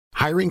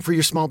Hiring for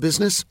your small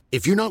business?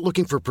 If you're not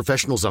looking for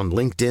professionals on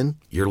LinkedIn,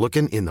 you're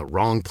looking in the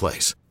wrong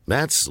place.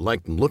 That's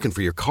like looking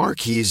for your car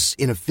keys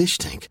in a fish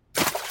tank.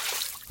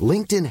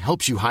 LinkedIn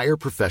helps you hire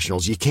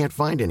professionals you can't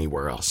find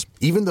anywhere else,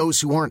 even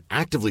those who aren't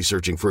actively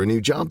searching for a new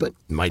job but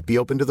might be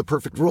open to the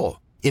perfect role.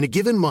 In a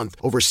given month,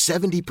 over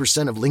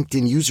 70% of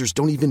LinkedIn users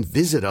don't even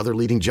visit other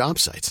leading job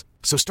sites.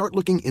 So start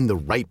looking in the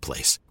right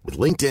place. With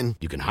LinkedIn,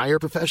 you can hire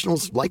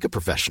professionals like a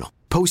professional.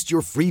 Post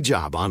your free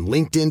job on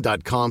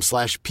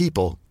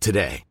linkedin.com/people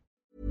today.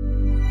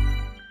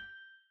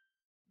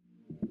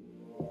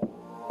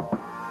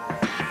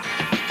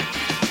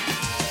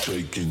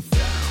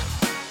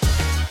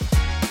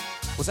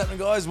 What's happening,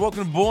 guys?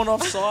 Welcome to Born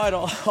Offside.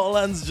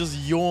 Holland's just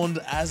yawned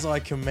as I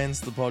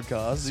commenced the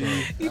podcast.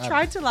 You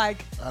tried to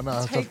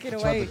take it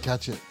away.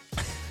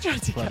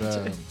 Tried to catch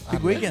it.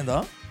 Big weekend,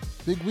 huh?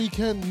 Big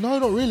weekend? No,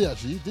 not really,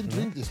 actually. Didn't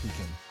drink this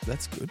weekend.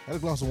 That's good. Had a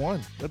glass of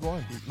wine. Red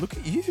wine. Look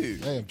at you.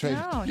 Hey, I'm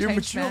changed. Oh, You're a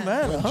changed mature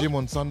man. Went huh? gym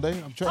on Sunday.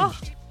 I'm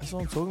changed. That's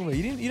what I'm talking about.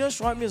 You don't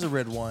strike me as a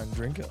red wine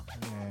drinker.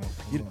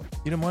 You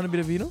don't mind a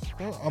bit of vino?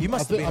 You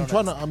must have been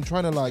I'm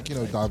trying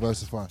to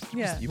diversify.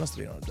 Yeah. You must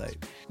have been on a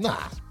date. Nah,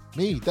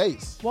 me,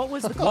 dates. What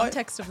was the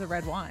context of the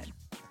red wine?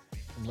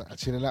 I'm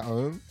chilling at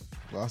home,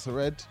 glass of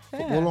red, Yeah.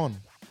 football on.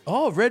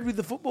 Oh, red with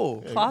the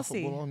football. Yeah,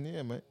 Classy. Football on,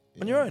 yeah, mate.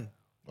 On Yeah. your own?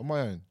 On my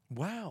own.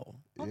 Wow.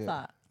 Love Yeah.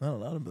 that. I don't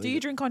know. I don't believe Do you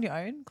it. drink on your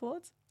own,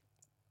 Claude?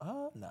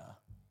 Nah.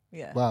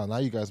 Yeah. Wow, now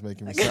you guys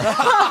making me sad.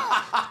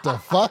 The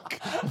fuck?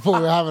 I thought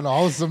we were having a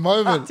wholesome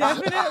moment.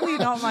 Definitely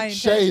not my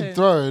intention. Shade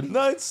thrown.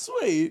 No, it's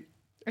sweet.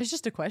 It's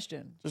just a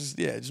question. Just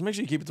make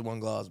sure you keep it to one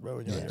glass, bro.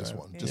 When you're Yeah, on your just own.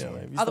 one, just one.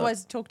 if you start-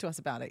 Otherwise, talk to us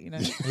about it, you know.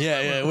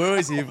 Yeah, we're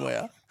always here for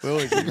you. We're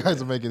always You here.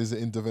 guys are making this an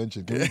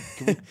intervention.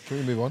 Can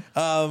we move on?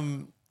 How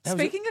was it?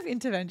 Speaking of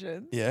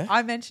intervention, Yeah?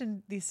 I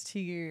mentioned this to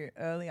you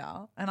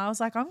earlier, and I was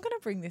like, I'm going to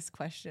bring this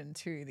question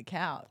to the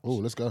couch. Oh,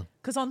 let's go.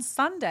 Because on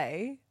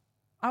Sunday,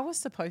 I was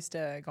supposed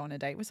to go on a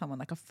date with someone,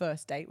 like a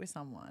first date with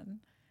someone.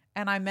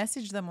 And I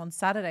messaged them on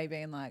Saturday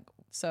being like,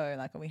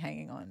 are we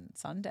hanging on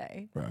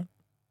Sunday? Right.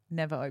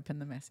 Never opened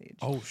the message.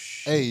 Oh,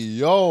 shit. Hey,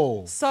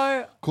 yo.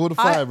 So Call the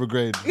fire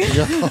brigade.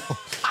 Yo.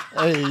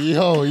 Hey,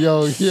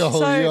 yo.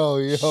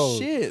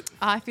 Shit.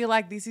 I feel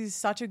like this is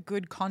such a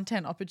good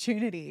content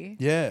opportunity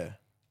Yeah.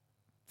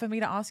 for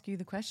me to ask you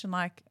the question,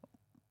 like,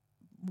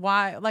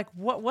 why, like,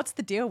 what's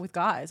the deal with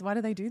guys? Why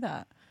do they do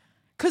that?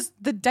 Because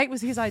the date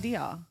was his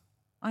idea.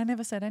 I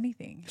never said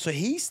anything. So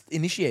he's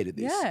initiated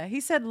this. Yeah,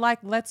 he said, like,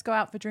 let's go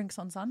out for drinks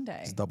on Sunday.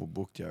 It's double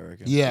booked, I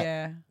reckon.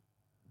 Yeah,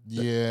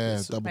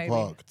 double maybe.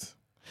 parked.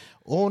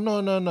 Oh,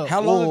 no.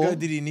 How long ago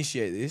did he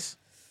initiate this?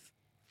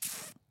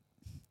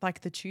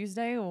 Like the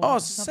Tuesday or Oh,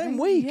 it's the something? same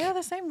week. Yeah,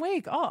 the same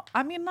week. Oh,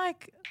 I mean,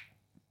 like,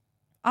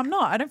 I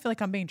don't feel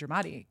like I'm being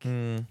dramatic.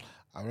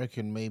 I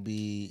reckon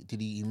maybe,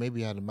 he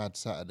maybe had a mad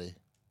Saturday.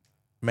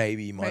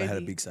 Maybe he might have had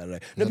a Maybe. big Saturday.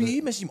 No, but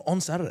you messaged him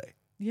on Saturday,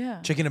 Yeah.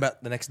 checking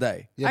about the next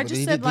day. Yeah, I but just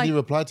he said, did he like-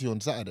 reply to you on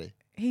Saturday?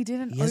 He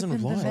didn't He hasn't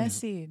open the replied.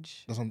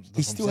 message. That's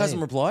He still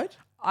hasn't replied?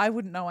 I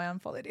wouldn't know I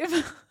unfollowed him.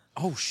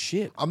 Oh,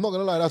 shit. I'm not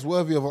going to lie, that's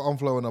worthy of an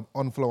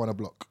on-flow and a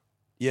block.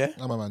 Yeah?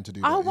 I'm a man to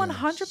do that. Oh, yeah.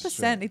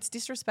 100%. It's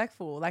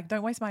disrespectful. Like,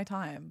 don't waste my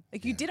time.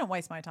 Like, you didn't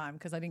waste my time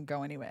because I didn't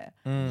go anywhere.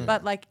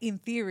 But, like, in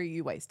theory,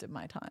 you wasted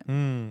my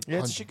time. Yeah,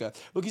 it's a shit guy.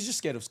 Look, he's just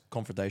scared of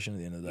confrontation at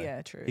the end of the day.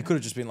 Yeah, true. He could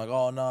have just been like,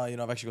 oh, no,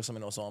 I've actually got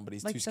something else on, but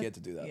he's Like too scared to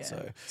do that.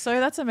 yeah. So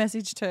that's a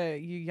message to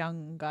you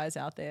young guys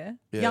out there.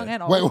 Yeah. Young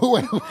and old.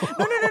 Wait.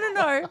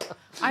 No.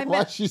 I Why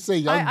meant, should you say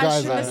young I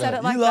guys shouldn't out have said there?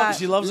 it like you that.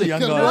 she loves a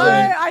young guy. No,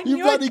 doesn't I You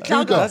knew bloody it.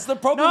 cougar. That's the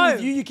problem No.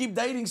 with you. You keep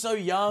dating so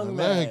young,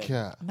 man.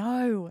 America.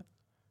 No,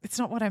 it's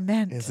not what I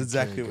meant. It's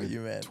exactly Okay, what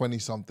you meant.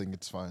 20-something,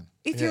 it's fine.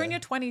 If you're Yeah. in your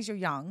 20s, you're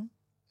young.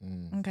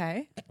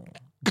 Okay.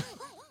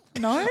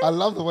 No? I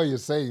love the way you're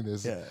saying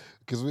this. Yeah.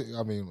 Because we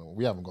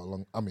haven't got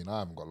long. I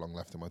haven't got long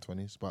left in my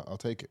 20s, but I'll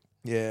take it.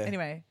 Yeah.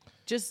 Anyway,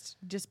 just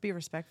be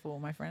respectful,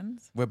 my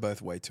friends. We're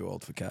both way too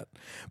old for Cat.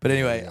 But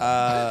anyway,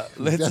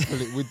 We let's.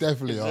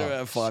 definitely We're are.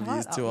 about 5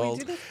 years Shut too up. We old.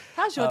 did it.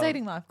 How's your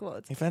dating life,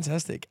 Gord?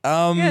 Fantastic.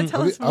 Yeah,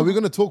 tell us Are we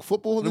going to talk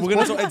football? on this We're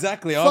going to podcast? talk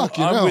exactly.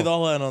 Fucking I'm hell. with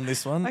Olan on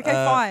this one. Okay,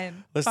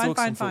 fine. Let's Fine, talk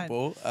fine, some fine.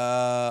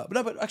 football.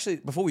 But actually,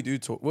 before we do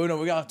talk,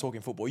 we are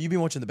talking football. You've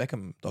been watching the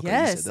Beckham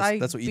documentary. Yes,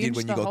 that's what you did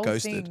when you got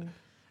ghosted.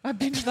 I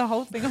binged the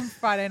whole thing on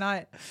Friday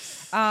night.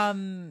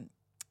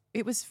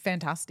 It was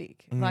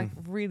fantastic. Like,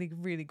 really,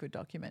 really good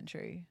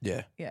documentary.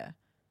 Yeah. Yeah.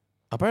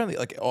 Apparently,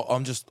 like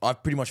I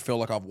pretty much feel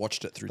like I've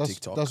watched it through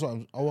TikTok. That's what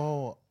I'm.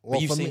 Oh,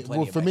 well, you've for seen me,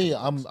 plenty of for me,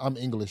 Beckham I'm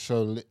English,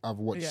 so I've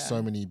watched Yeah.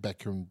 so many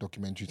Beckham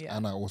documentaries, Yeah.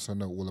 and I also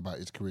know all about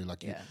his career.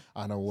 Like, Yeah.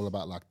 I know all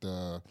about like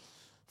the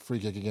free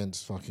kick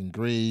against fucking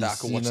Greece. I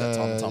could watch that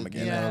time and time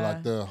again. You know, Yeah.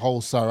 like the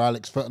whole Sir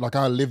Alex. Like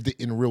I lived it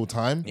in real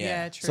time.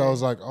 Yeah, true. So I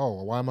was like,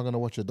 oh, why am I going to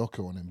watch a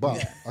docu on him?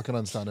 But I can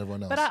understand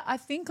everyone else. But I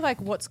think like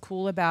what's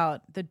cool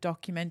about the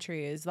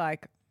documentary is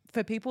like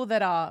for people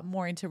that are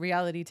more into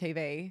reality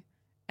TV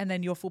and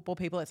then your football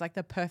people, it's like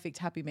the perfect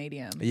happy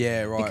medium.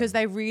 Yeah, right. Because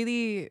they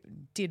really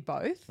did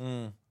both.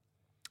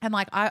 And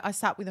like I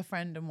sat with a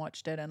friend and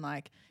watched it, and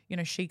like, you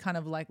know, she kind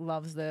of like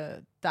loves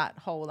that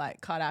whole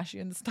like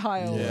Kardashian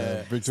style.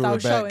 Yeah. Victoria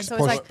show. Becks, And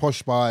so it's like, Posh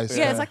Spice.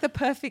 yeah, it's like the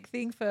perfect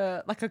thing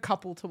for like a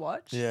couple to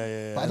watch.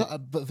 Yeah.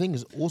 But the thing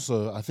is,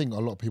 also, I think a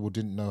lot of people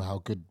didn't know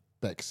how good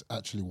Bex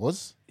actually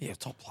was. Yeah,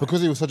 top player.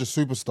 Because he was such a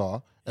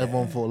superstar,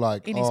 everyone thought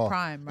like In his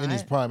prime, In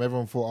his right? prime,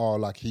 everyone thought,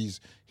 like he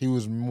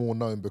was more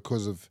known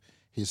because of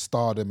his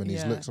stardom and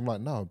his Yeah. looks. I'm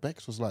like, no,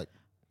 Bex was like,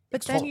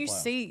 But top then you player.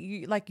 see,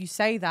 you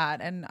say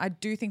that, and I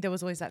do think there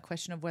was always that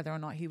question of whether or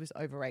not he was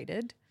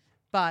overrated.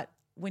 But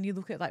when you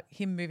look at like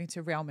him moving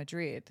to Real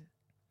Madrid,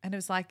 and it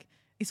was like,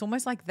 it's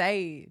almost like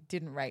they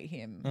didn't rate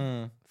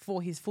him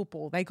for his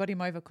football. They got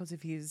him over because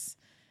of his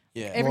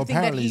Yeah. well, everything that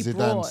apparently he Zidane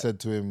brought. said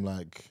to him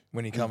like,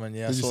 When he come in,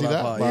 yeah. did you I saw see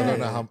that? part, But I yeah. don't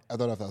know how. I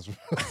don't know if that's.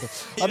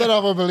 I don't know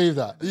if I believe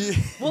that.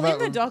 Well, in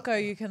the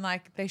doco, you can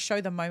like they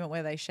show the moment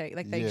where they shake,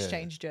 like they Yeah.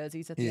 exchange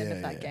jerseys at the end of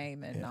Yeah, that yeah,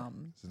 game, and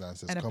Zidane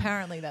says, and "Come-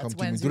 apparently that's come to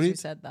when Madrid, Zizou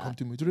said that. Come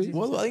to Madrid.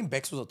 Well, I think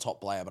Bex was a top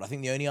player, but I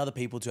think the only other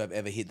people to have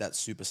ever hit that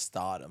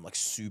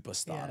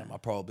superstardom, Yeah. are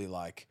probably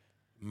like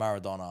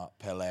Maradona,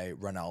 Pele,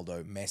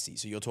 Ronaldo, Messi.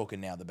 So you're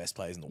talking now the best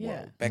players in the Yeah.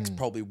 world. Bex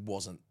probably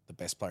wasn't the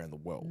best player in the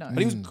world, No. but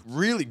he was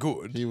really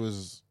good. He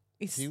was.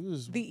 It's He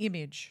was- the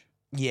image.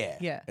 Yeah,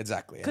 Yeah.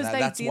 exactly. And 'Cause they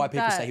that's why did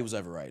people say that. he was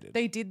overrated.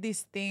 They did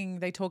this thing,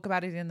 they talk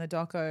about it in the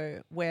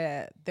doco,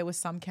 where there was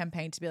some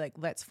campaign to be like,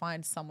 let's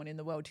find someone in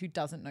the world who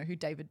doesn't know who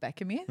David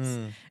Beckham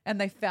is. And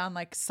they found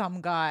like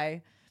some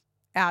guy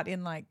out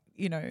in like,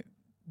 you know,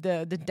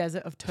 the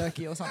desert of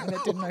Turkey or something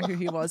that didn't know who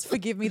he was.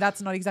 Forgive me,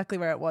 that's not exactly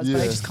where it was, but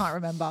I Yeah. just can't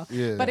remember.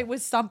 Yeah. But it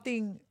was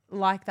something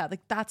like that.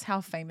 Like that's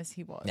how famous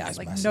he was. Yeah, he's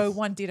like massive. no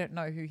one didn't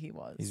know who he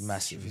was. He's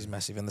massive. He's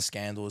massive, and the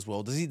scandal as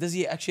well. Does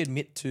he actually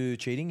admit to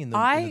cheating in the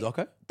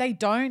doco? They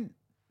don't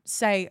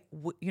say,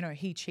 you know,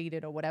 he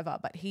cheated or whatever,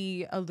 but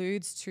he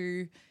alludes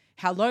to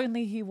how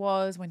lonely he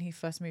was when he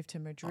first moved to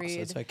Madrid.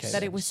 it's okay That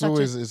then. it was It's such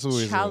always a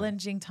a-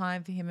 challenging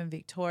time for him and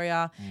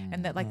Victoria,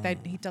 and that like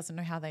he doesn't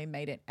know how they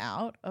made it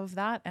out of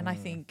that. And I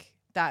think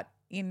that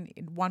in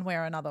one way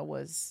or another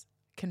was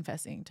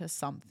confessing to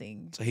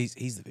something. So he's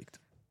the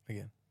victim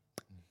again.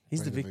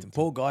 He's the Very victim.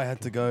 victim. Poor guy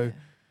had to go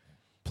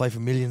play for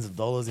millions of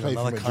dollars in Play for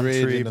another Madrid, country,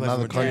 in play for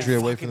another Madrid, country,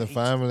 away from the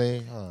fucking- family.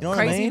 You know what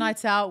I Crazy mean?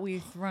 nights out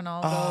with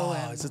Ronaldo. Oh,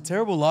 and it's a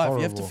terrible life. You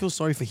have to Horrible. feel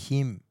sorry for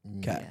him,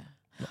 Kat.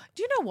 Yeah.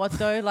 Do you know what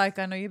though? Like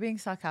I know you're being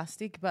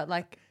sarcastic, but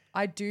like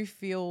I do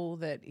feel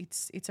that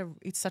it's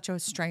such a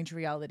strange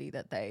reality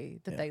that they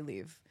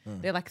live.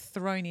 They're like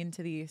thrown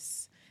into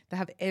this. They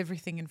have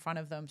everything in front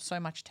of them, so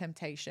much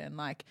temptation.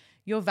 Like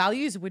your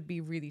values would be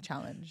really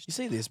challenged. You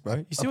see this, bro?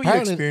 You see what you're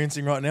Apparently-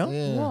 experiencing right now?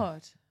 Yeah.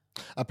 What?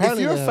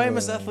 Apparently If you're they a have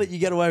famous athlete, you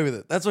get away with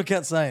it. That's what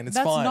Kat's saying. It's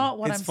That's fine. not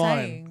what it's I'm fine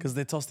saying. because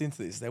they're tossed into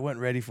this. They weren't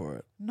ready for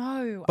it.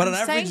 No, But I'm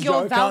an saying average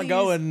your Joe can't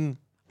go values- and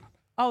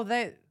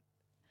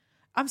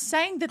I'm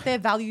saying that their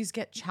values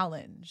get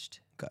challenged.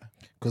 okay.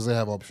 because they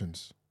have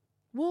options.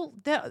 Well,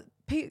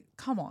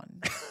 come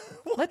on.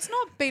 Let's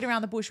not beat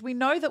around the bush. We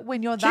know that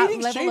when you're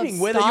Cheating's that level cheating.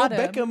 of Whether stardom,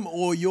 you're Beckham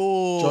or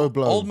your Joe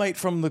Blow. old mate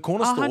from the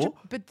corner store, 100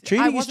 but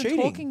cheating I is wasn't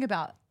cheating. talking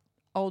about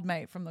old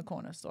mate from the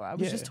corner store. I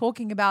was Yeah. just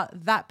talking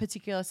about that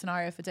particular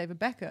scenario for David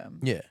Beckham.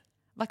 Yeah.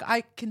 Like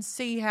I can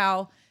see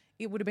how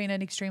it would have been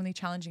an extremely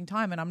challenging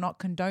time, and I'm not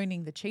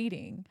condoning the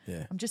cheating.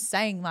 Yeah. I'm just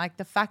saying like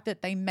the fact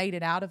that they made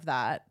it out of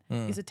that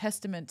is a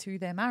testament to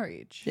their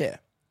marriage. Yeah.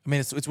 I mean,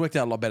 it's worked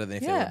out a lot better than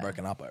if they were Yeah.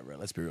 broken up over it.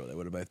 Let's be real. They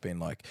would have both been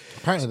like,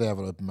 Apparently they have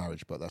an open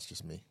marriage, but that's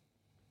just me.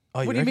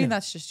 oh, What do you mean reckon?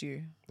 that's just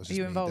you? That's Are just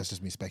you me. involved? That's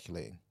just me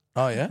speculating.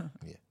 Oh, yeah?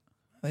 Yeah.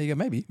 There you go.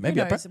 Maybe. Who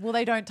Maybe. knows? Well,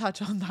 they don't touch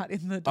on that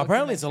in the documentary.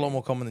 Apparently, it's a lot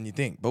more common than you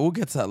think, but we'll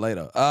get to that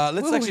later.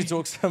 Let's Will actually we?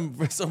 talk some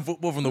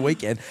football from the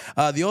weekend.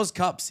 The Oz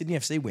Cup, Sydney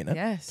FC winner.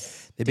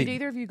 Yes. They Did beat-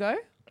 either of you go?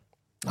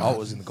 Oh, it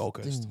was in the Gold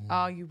Coast.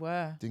 Oh, you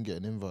were. Didn't get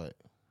an invite.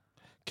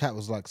 Kat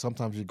was like,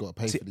 sometimes you've got to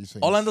pay See, for these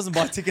things. Olan doesn't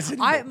buy tickets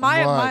anymore.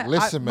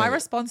 My mate.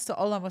 response to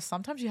Olan was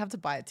sometimes you have to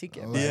buy a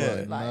ticket. I was Yeah.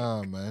 like,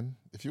 nah, man.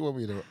 If you want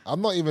me to,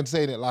 I'm not even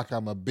saying it like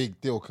I'm a big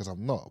deal because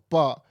I'm not.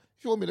 But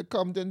if you want me to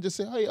come, then just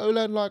say, hey,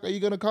 Olan, like, are you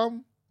going to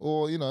come?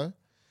 Or, you know,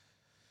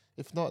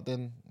 if not,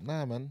 then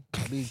nah, man.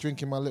 I'll be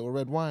drinking my little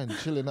red wine,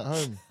 chilling at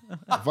home,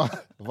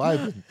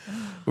 vibing.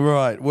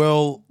 Right.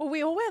 Well, Well,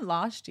 we all went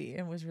last year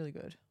and it was really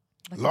good.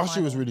 Like the Last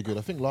year was final. really good.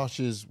 I think last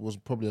year's was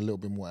probably a little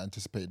bit more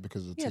anticipated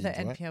because of the Yeah, teams,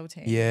 the right? NPL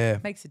team. yeah.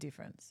 Makes a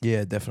difference.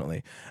 Yeah,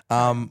 definitely.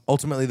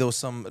 Ultimately, there was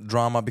some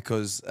drama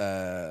because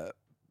there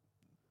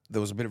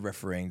was a bit of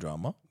refereeing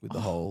drama with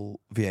the whole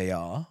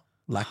VAR,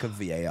 lack of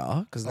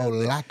VAR. Because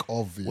Lack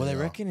of VAR. well, they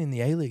reckon in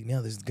the A League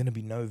now there's going to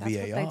be no That's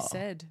VAR. what they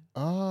said.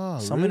 Ah,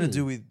 Something really? to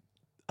do with,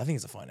 I think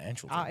it's a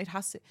financial thing. It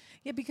has to.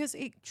 Yeah, because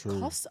it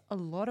True. costs a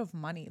lot of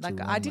money. Like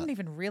run I didn't that.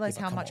 even realize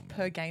but how come much on,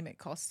 per man. game it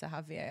costs to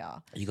have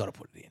VAR. You got to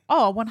put it in.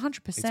 Oh,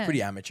 100%. It's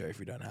pretty amateur if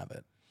you don't have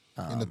it.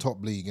 in the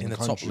top league, in in the,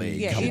 the top country.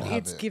 league, Yeah, come on.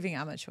 it's giving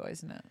amateur,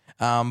 isn't it?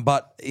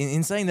 But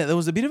in saying that, there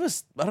was a bit of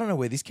I don't know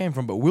where this came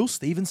from, but Will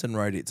Stevenson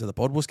wrote it to the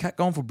pod. Was Cat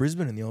going for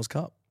Brisbane in the Oz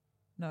Cup?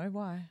 No,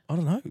 why? I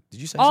don't know. Did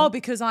you say Oh,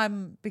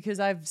 something? because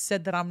I've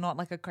said that I'm not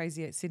like a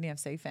crazy Sydney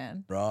FC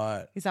fan.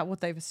 Right. Is that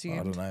what they've assumed?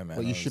 I don't know, man.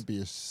 But you should be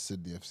a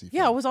Sydney FC fan.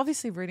 Yeah, I was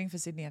obviously rooting for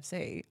Sydney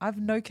FC. I have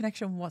no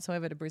connection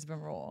whatsoever to Brisbane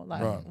Roar.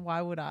 Like, Right.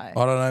 why would I?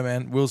 I don't know,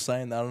 man. Will's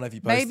saying that. I don't know if you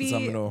posted Maybe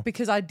something or...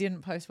 because I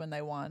didn't post when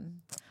they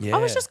won. Yeah. I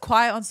was just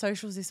quiet on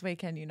socials this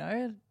weekend, you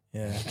know.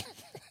 Yeah.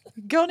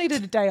 Girl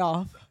needed a day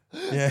off.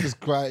 Yeah. Just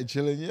quiet,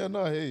 chilling. Yeah,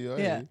 no, I hear you. I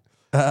hear Yeah. you.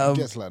 It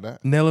gets like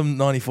that. Nellum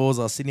 94s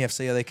are Sydney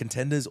FC. Are they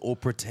contenders or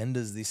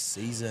pretenders this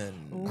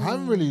season? I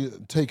haven't really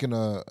taken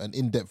an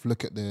in-depth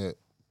look at their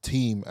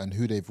team and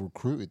who they've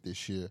recruited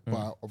this year.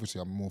 But obviously,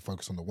 I'm more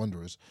focused on the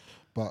Wanderers.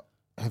 But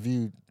have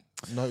you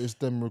noticed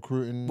them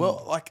recruiting?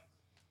 Well, like,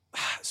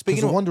 because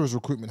speaking the of... Wanderers'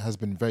 recruitment has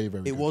been very,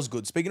 very It good. was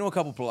good. Speaking of a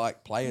couple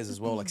of players as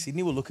well, like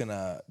Sydney were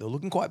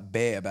looking quite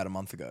bare about a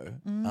month ago.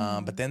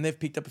 But then they've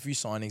picked up a few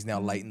signings now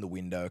late in the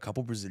window, a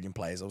couple Brazilian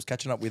players. I was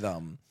catching up with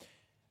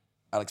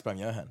Alex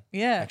Bam-Johan.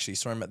 Yeah. Actually,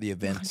 saw him at the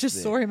event. I just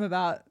there. saw him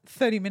about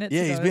 30 minutes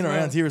Yeah, ago. he's been as around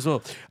well. here as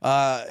well.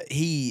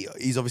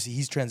 He's obviously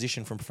he's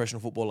transitioned from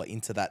professional footballer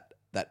into that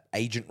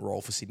agent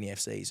role for Sydney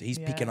FC. So he's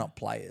picking Yeah. up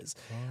players.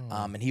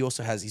 And he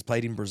also he's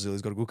played in Brazil.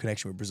 He's got a good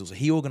connection with Brazil. So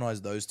he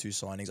organised those two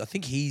signings. I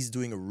think he's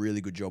doing a really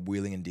good job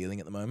wheeling and dealing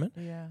at the moment.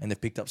 Yeah. And they've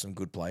picked up some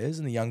good players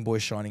and the young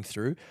boys shining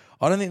through.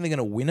 I don't think they're going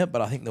to win it,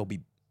 but I think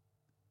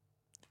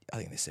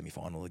they're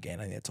semi-final again.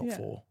 I think they're top Yeah.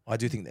 4. I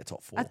do think they're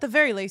top 4. At the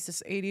very least,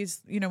 it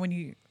is, you know, when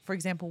you, for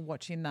example,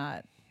 watching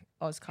that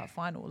Oz Cup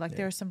final, like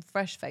there are some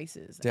fresh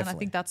faces. And I Definitely.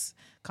 think that's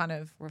kind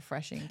of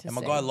refreshing to and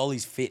see. my guy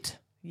Lolly's fit.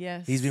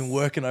 Yes. He's been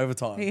working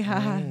overtime. He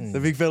has.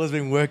 The big fella's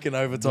been working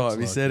overtime.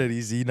 He like said it.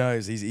 He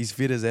knows. He's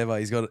fit as ever.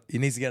 He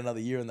needs to get another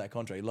year in that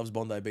contract. He loves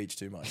Bondi Beach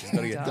too much. He's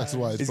got to get. That's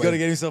why He's got to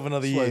get himself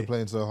another That's why year. he's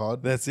playing so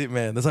hard. That's it,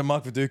 man. That's like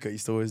Mark Viduka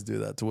used to always do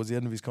that. Towards the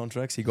end of his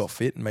contracts, he got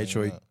fit and made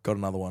sure he got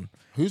another one.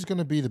 Who's going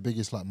to be the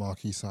biggest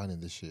marquee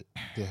signing this year?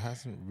 There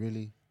hasn't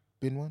really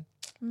been one.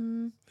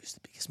 Who's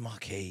the biggest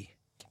marquee?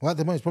 Well, at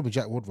the moment, it's probably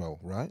Jack Woodwell,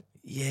 right?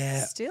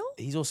 Yeah. Still?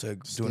 He's also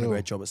doing a Still.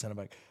 great job at centre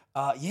back.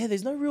 Yeah,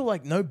 there's no real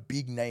no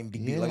big name,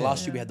 big. Like Yeah.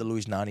 last year we had the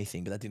Luis Nani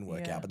thing, but that didn't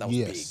work Yeah. out. But that was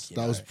Yes, big.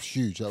 that was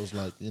huge. That was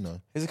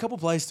There's a couple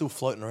of players still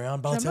floating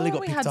around. Remember Balotelli when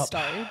got we picked had up.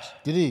 Sturridge?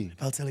 Did he?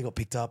 Balotelli got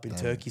picked up in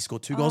Turkey,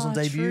 scored 2 goals on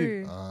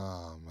debut. True.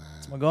 Oh, man.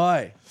 My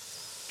guy.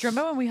 Do you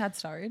remember when we had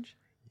Sturridge?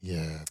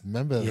 Yeah,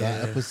 remember Yeah.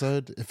 that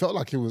episode? It felt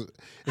like it was.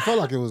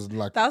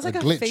 Like That was like a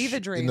glitch fever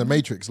in dream. the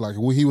Matrix. Like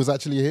he was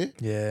actually here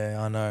Yeah,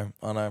 I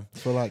know.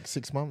 for like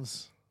 6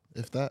 months,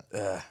 if that.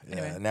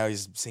 Yeah. Now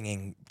he's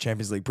singing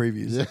Champions League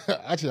previews. Yeah,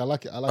 actually, I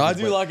like it. I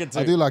do like it too.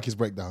 I do like his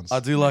breakdowns. I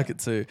do like it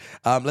too.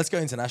 Let's go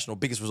international.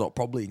 Biggest result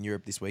probably in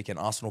Europe this weekend.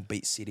 Arsenal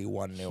beat City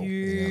 1-0.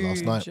 Huge.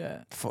 last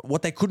night. For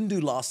what they couldn't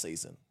do last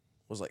season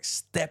was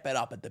step it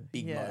up at the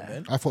big Yeah.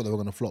 moment. I thought they were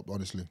going to flop,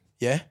 honestly.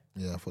 Yeah?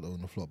 Yeah, I thought they were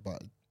going to flop,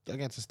 but I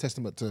guess it's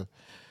testament to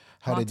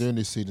how they're doing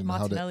this season, and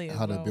Martinelli as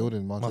how they're well.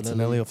 building.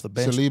 Martinelli off the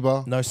bench.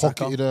 Saliba, No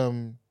Saka.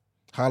 pocketed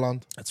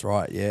Haaland. That's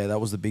right. Yeah, that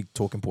was the big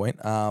talking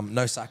point.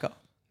 No Saka.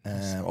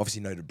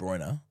 Obviously no De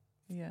Bruyne,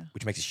 Yeah.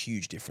 which makes a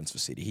huge difference for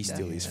City. He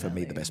still is, for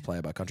me, the Definitely. best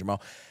player by country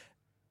mile.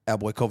 Our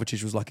boy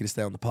Kovacic was lucky to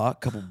stay on the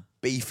park. Couple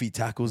beefy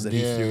tackles that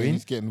he Yeah, threw in.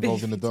 he's getting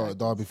involved in the Beefy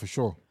derby for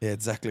sure. Yeah,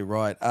 exactly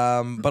right.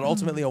 But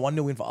ultimately, a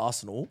 1-0 win for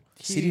Arsenal.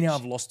 City now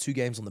have lost 2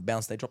 games on the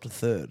bounce. They dropped to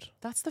 3rd.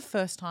 That's the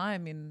first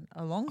time in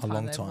a long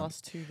time they've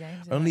lost 2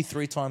 games. in Only a-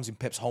 3 times in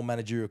Pep's whole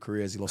managerial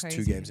career has he lost 2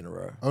 Crazy. games in a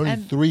row. Only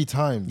And- 3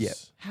 times. Yeah.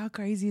 How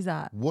crazy is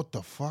that? What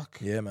the fuck?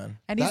 Yeah, man.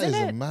 And That isn't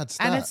is a it? mad And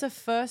stat. it's the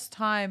first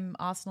time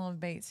Arsenal have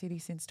beat City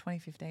since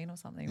 2015 or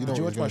something. You right? know Did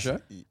you what watch my he's show?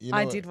 gonna- you know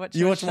I what- did watch. You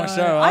your watch my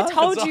show, I huh?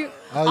 told That's you.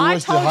 Oh, you I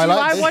watched the told you. I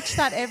highlights? watch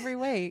that every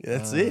week.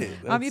 That's it.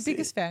 I'm your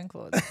biggest fan,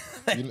 Claude.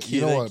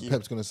 You know what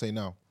Pep's going to say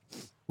now?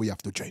 We have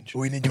to change.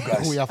 We need you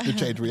guys. We have to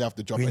change. We have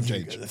to jump and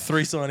change.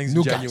 3 signings New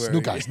in guys, January.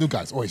 new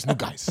guys, always new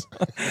guys.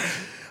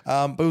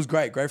 But it was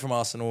great from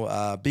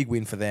Arsenal. Big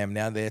win for them.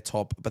 Now they're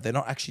top, but they're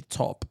not actually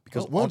top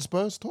because Weren't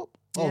Spurs top?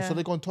 Oh, Yeah. so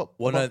they're going top.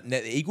 well,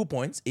 no, equal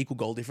points, equal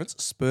goal difference.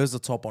 Spurs are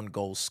top on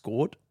goals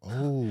scored.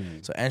 Oh,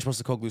 So Ange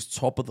Postecoglou's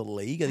top of the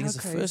league. I think How it's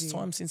the first crazy.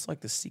 time since the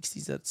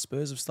 60s that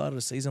Spurs have started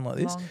a season like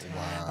this. Long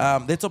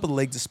time. They're top of the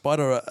league despite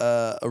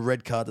a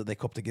red card that they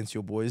copped against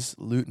your boys,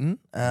 Luton.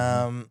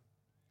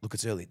 Look,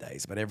 it's early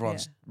days, but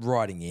everyone's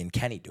writing in.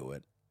 Can he do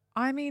it?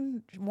 I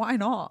mean, why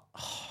not?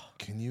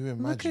 can you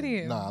imagine? Look at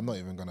him. Nah, I'm not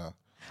even gonna.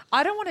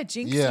 I don't want to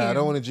jinx him. Yeah, I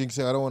don't want to jinx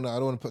it. I don't want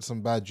to put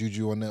some bad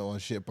juju on it or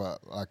shit. But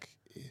like,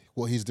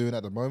 what he's doing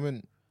at the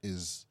moment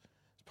is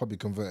probably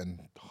converting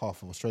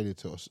half of Australia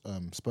to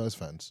Spurs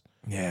fans.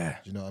 Yeah.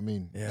 Do you know what I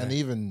mean? Yeah. And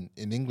even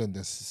in England,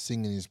 they're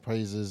singing his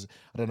praises.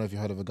 I don't know if you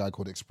heard of a guy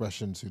called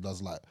Expressions who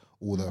does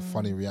all the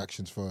funny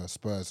reactions for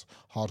Spurs,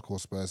 hardcore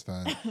Spurs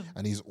fans,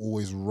 and he's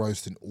always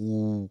roasting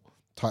all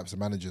types of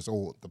managers,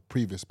 all the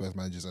previous Spurs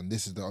managers, and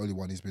this is the only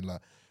one he's been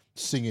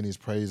singing his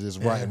praises,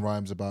 writing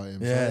rhymes about him.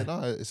 Yeah. So,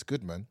 no, it's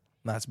good, man.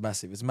 That's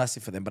massive. It's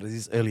massive for them, but it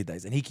is early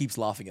days. And he keeps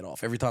laughing it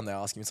off. Every time they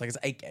ask him, it's like, it's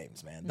 8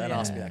 games, man. Don't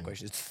ask me that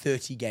question. It's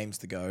 30 games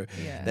to go.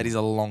 Yeah. That is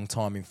a long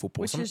time in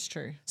football. Which is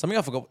true. Something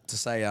I forgot to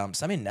say,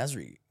 Samir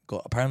Nasri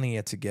apparently he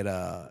had to get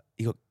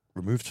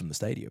removed from the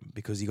stadium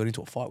because he got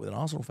into a fight with an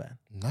Arsenal fan.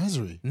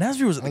 Nasri.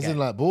 Nasri was at the As game. in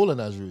like Baller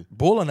Nasri.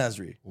 Baller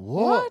Nasri.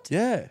 What?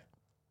 Yeah.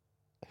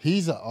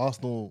 He's an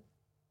Arsenal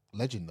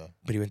legend though.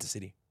 But he went to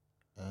City.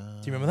 Do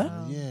you remember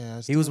that?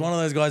 Yeah. He was one of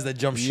those guys that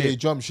jumped Yeah, he ship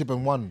jumped ship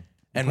and won.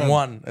 and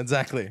won.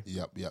 Exactly.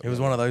 Yep. He was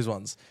one of those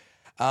ones.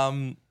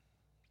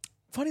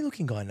 Funny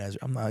looking guy, Nasri.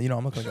 I'm not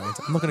going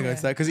to go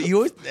into that because he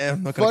always.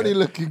 I'm not gonna Funny go.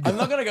 looking guy. I'm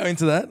not going to go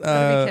into that.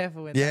 Gotta be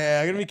careful with Yeah,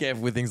 I got to be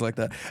careful with things like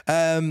that.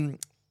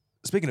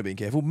 Speaking of being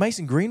careful,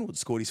 Mason Greenwood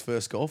scored his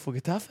first goal for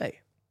Getafe.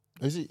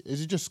 Is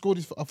he just scored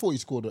his? I thought he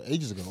scored it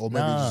ages ago, or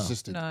maybe he just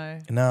assisted. No.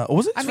 No, or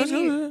was it? I his mean, first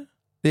goal?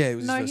 Yeah, it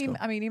was his first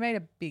goal. he made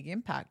a big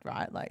impact,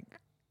 right? Like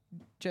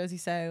jersey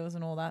sales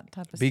and all that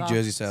type of Big stuff.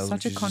 jersey sales, Such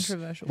which a is just-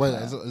 controversial. Wait,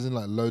 player. as in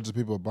like loads of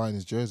people are buying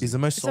his jersey. He's the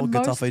most It's the sold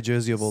most Getafe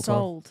jersey of all time.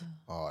 sold.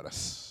 Oh,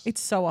 that's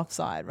It's so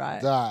offside,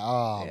 right?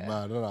 man, Yeah.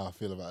 I don't know how I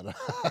feel about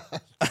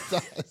that.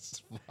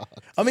 That's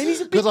I mean, he's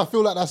a big. because I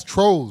feel like that's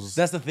trolls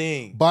That's the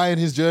thing. buying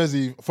his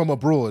jersey from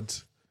abroad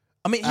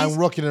I mean, and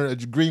rocking a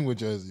Greenwood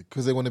jersey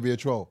because they want to be a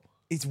troll.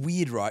 it's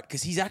weird, right?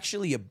 Because he's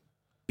actually a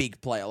big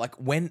player. Like,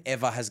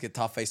 whenever has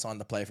Getafe signed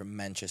a player from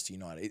Manchester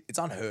United? It's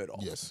unheard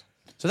of. Yes.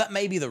 So that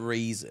may be the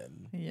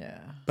reason. Yeah.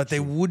 But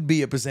there would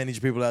be a percentage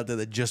of people out there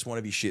that just want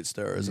to be shit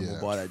stirrers and Yeah.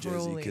 will buy that jersey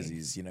Truly. because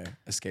he's,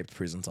 escaped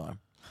prison time.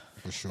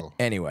 For sure.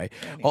 Anyway.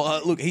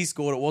 Look, he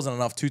scored. It wasn't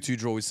enough. 2-2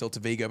 draw with Celta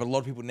Vigo. But a lot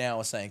of people now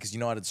are saying, because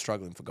United's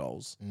struggling for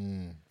goals.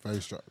 Very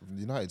strong.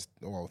 United.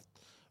 Well,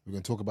 we're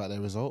going to talk about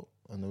their result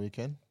on the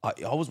weekend. I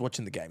was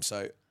watching the game,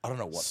 so I don't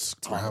know what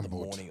time of the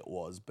Scrambled. morning it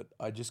was, but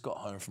I just got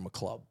home from a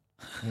club.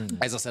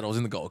 As I said, I was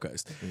in the Gold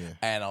Coast,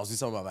 and I was with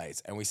some of my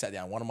mates, and we sat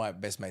down. One of my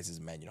best mates is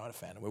a Man United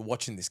fan, and we're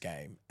watching this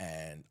game,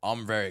 and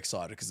I'm very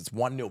excited because it's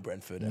 1-0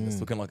 Brentford, and it's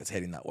looking like it's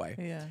heading that way.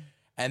 Yeah.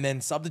 And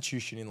then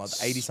substitution in like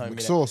the 80-something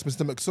minute. McSauce,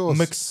 Mr. McSauce.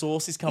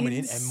 McSauce is coming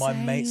in, and my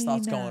mate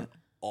starts Insane. going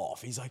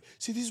off. He's like,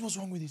 "See, this is what's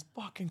wrong with this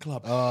fucking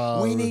club.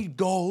 Oh, we need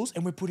goals,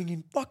 and we're putting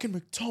in fucking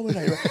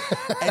McTominay."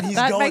 And he's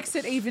That going, makes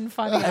it even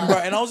funnier.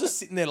 and I was just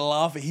sitting there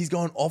laughing. He's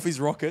going off his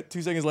rocket.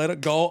 2 seconds later,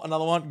 goal,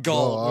 another one,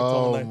 goal.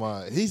 Oh McTominay.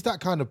 my! He's that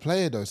kind of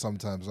player though.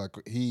 Sometimes, like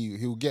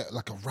he'll get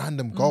like a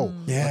random goal,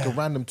 Yeah. like a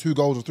random 2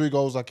 goals or 3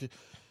 goals. Like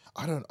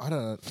I don't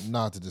know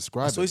how to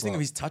describe it. So he's thinking but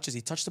of his touches.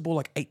 He touched the ball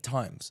like 8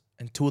 times,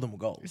 and 2 of them were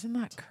goals. Isn't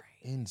that crazy?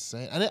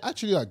 insane, and it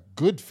actually like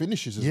good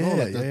finishes as Yeah, well.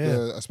 Like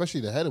yeah.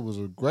 especially the header was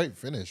a great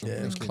finish. I'm Yeah,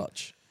 it was thinking,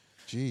 clutch.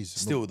 Jeez,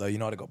 Still, though,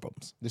 United got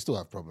problems. they still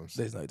have problems.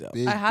 There's no doubt.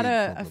 Big, I had big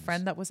a problems.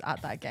 friend that was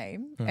at that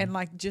game and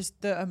like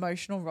just the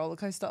emotional roller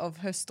coaster of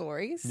her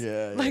stories.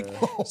 Yeah, Like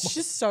yeah. it's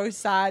just so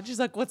sad. She's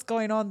like, what's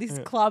going on? This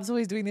club's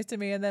always doing this to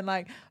me. And then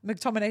like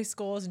McTominay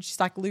scores and she's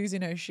like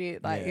losing her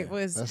shit. Like Yeah. it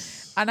was,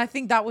 That's- and I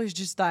think that was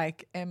just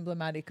like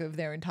emblematic of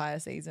their entire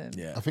season.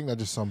 Yeah. I think that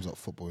just sums up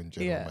football in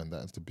general, Yeah. man.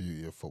 That's the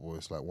beauty of football.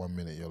 It's like 1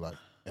 minute you're like,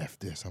 F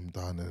this, I'm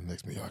done. And the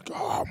next minute you're like,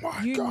 oh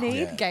my You God. need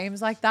Yeah. games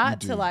like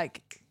that You to do.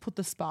 like put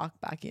the spark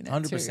back in it.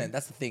 100%.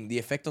 That's the thing. The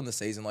effect on the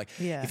season, like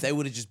Yeah. if they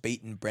would have just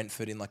beaten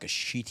Brentford in like a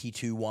shitty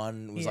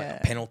 2-1, it was like Yeah. a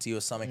penalty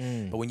or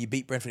something. But when you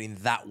beat Brentford in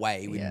that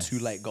way with Yes. 2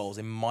 late goals,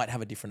 it might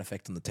have a different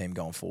effect on the team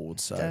going forward.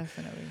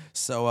 Definitely.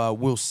 So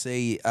we'll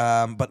see.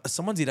 But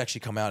someone did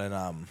actually come out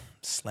and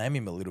slam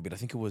him a little bit. I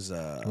think it was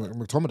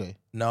McTominay.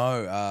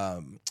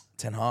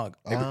 Ten Hag,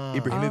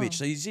 Ibrahimovic.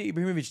 So you see,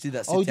 Ibrahimovic did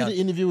that. Sit Oh, he down did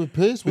an interview with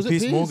Pierce? Was with it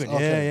Piers Morgan.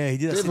 Yeah, he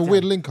did that. Bit sit of a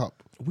weird down. link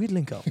up. Weird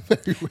link up.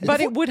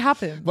 But it would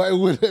happen. But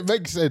it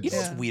makes sense. You know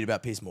what's weird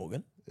about Piers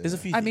Morgan? There's a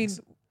few. I mean,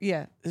 things.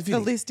 yeah, There's a few the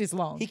things. list is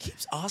long. He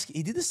keeps asking.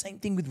 He did the same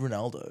thing with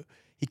Ronaldo.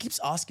 He keeps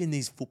asking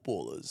these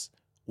footballers,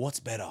 "What's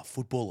better,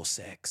 football or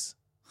sex?"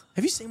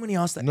 Have you seen when he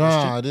asked that No,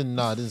 question? I didn't.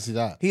 No, I didn't see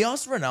that. He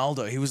asked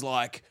Ronaldo. He was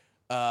like,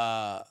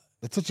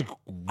 That's such a I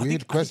weird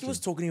think question. he was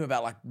talking to him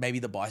about like maybe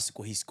the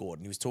bicycle he scored,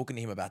 and he was talking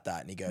to him about that,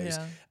 and he goes,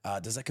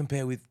 "Does that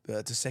compare with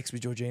to sex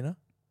with Georgina?"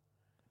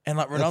 And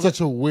like That's Ronaldo,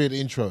 such a weird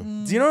intro.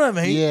 do you know what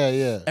I mean? Yeah,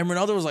 yeah. And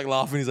Ronaldo was like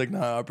laughing. He's like,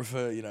 "No, I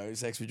prefer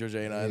sex with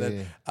Georgina." And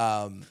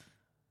then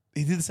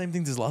he did the same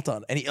thing to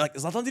Zlatan, and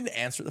Zlatan didn't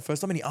answer it the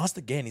first time, and he asked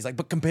again. He's like,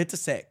 "But compared to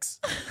sex?"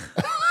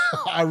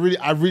 I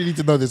really need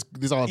to know this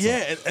answer.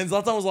 Yeah, and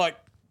Zlatan was like,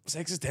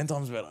 "Sex is 10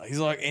 times better." He's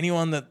like,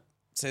 anyone that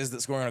says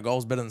that scoring a goal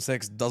is better than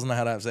sex doesn't know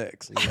how to have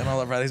sex. And I was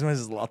like, bro, this man's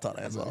just Zlatan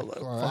answer. I was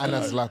like, And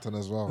that's Zlatan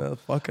as well. Yeah,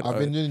 fucking I've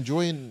been oath.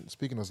 enjoying,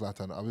 speaking of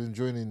Zlatan, I've been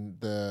enjoying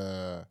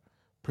the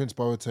Prince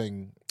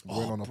Boateng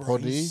went on a bro,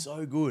 poddy. he's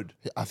so good.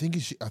 I think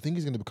he's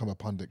going to become a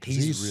pundit. 'Cause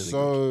He's he's really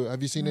so.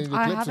 Have you seen any of the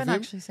I clips haven't of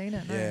him? actually seen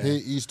it. No. Yeah.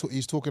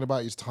 He's talking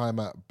about his time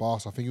at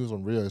Barca. I think he was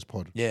on Rio's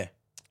pod, Yeah.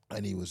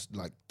 and he was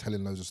like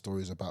telling loads of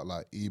stories about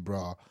like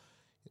Ibra,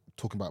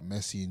 talking about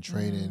Messi in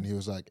training. He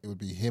was like, it would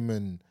be him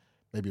and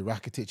maybe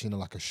Rakitic in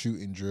like a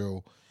shooting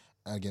drill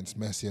against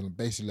Messi, and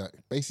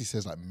basically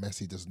says like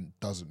Messi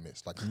doesn't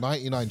miss like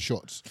 99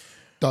 shots,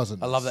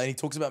 doesn't. I love that. miss. And he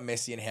talks about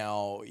Messi and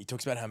how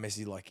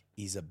Messi like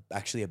is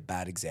actually a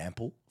bad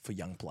example for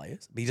young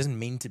players, but he doesn't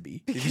mean to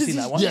be. Did Because you see he's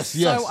that one? Yes.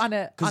 so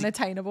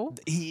unattainable.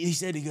 He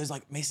said, he goes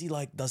like, Messi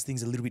like does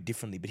things a little bit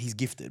differently, but he's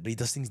gifted, but he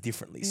does things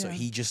differently. So Yeah.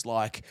 he just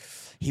like,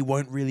 he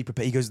won't really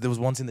prepare. He goes, there was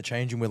once in the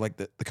change room where like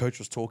the coach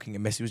was talking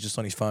and Messi was just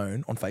on his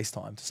phone on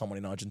FaceTime to someone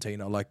in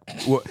Argentina. Like,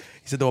 what? He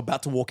said they were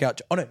about to walk out.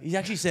 Oh no, he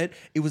actually said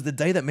it was the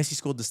day that Messi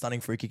scored the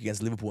stunning free kick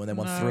against Liverpool and they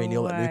won No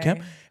 3-0 at Nou way.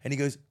 Camp. And he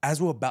goes,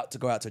 as we're about to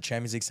go out to a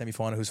Champions League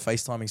semi-final, who's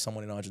FaceTiming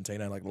someone in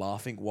Argentina, like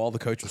laughing while the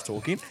coach was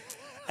talking.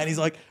 And he's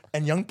like,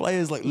 and young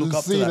players like look You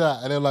up to see that.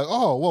 that, and they're like,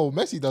 "Oh, well,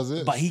 Messi does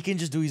it." But he can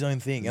just do his own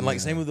thing, and like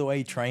same with the way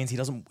he trains. He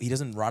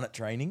doesn't run at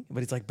training,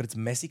 but it's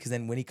Messi because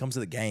then when he comes to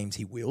the games,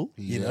 he will,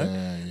 you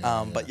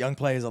know. But young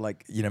players are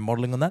like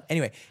modeling on that.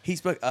 Anyway, he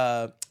spoke.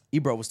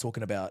 Ibra was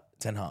talking about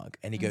Ten Hag,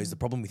 and he goes, the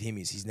problem with him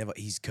is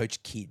he's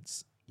coached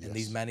kids. And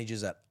these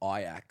managers at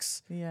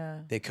Ajax,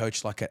 they're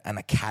coached like an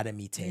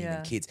academy team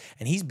and kids.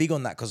 And he's big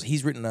on that because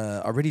he's written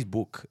I read his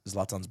book,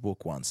 Zlatan's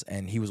book once,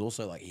 and he was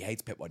also like, he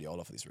hates Pep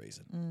Guardiola for this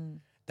reason.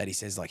 That he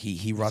says like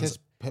he runs. He says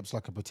Pep's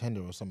like a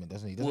pretender or something,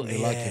 doesn't he? Doesn't Well,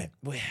 really like him.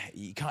 Well,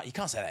 you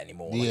can't say that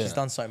anymore. Like, Yeah. he's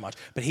done so much,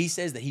 but he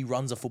says that he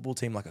runs a football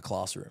team like a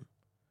classroom.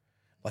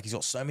 Like he's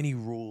got so many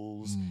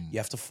rules. You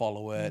have to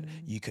follow it.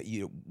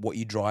 You what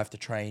you drive to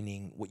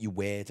training, what you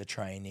wear to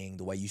training,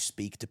 the way you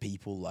speak to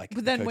people. Like, But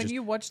the then when coaches-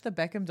 you watch the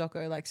Beckham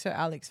doco, like Sir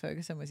Alex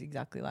Ferguson was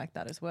exactly like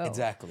that as well.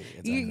 exactly.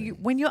 You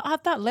when you're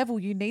at that level,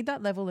 you need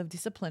that level of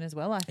discipline as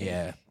well, I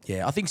think.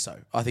 Yeah, I think so.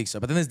 But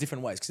then there's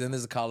different ways because then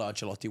there's the Carlo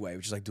Ancelotti way,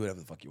 which is like do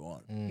whatever the fuck you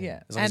want.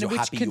 Yeah. As long as And you're which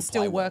happy, can you'll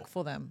still play work well.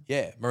 for them.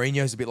 Yeah,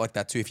 Mourinho's a bit like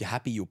that too. If you're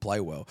happy, you'll play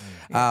well.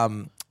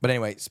 But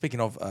anyway, speaking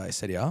of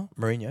Serie A,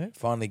 Mourinho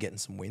finally getting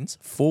some wins.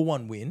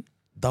 4-1 win,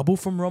 double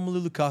from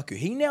Romelu Lukaku.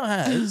 He now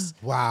has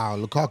Wow,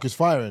 Lukaku's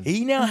firing.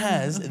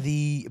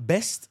 the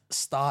best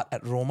start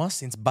at Roma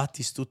since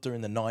Battistuta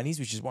in the 90s,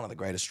 which is one of the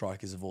greatest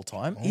strikers of all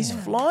time. He's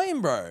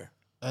flying, bro.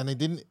 And they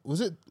didn't.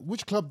 Was it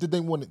which club did they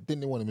want?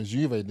 Didn't they want him? It was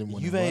Juve didn't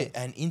want Juve him. Right?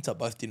 and Inter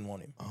both didn't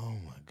want him. Oh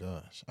my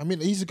gosh! I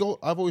mean, he's a goal.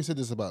 I've always said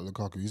this about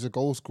Lukaku. He's a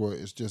goal scorer.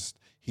 It's just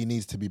he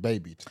needs to be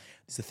babied.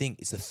 It's the thing.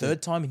 It's the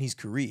third time in his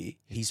career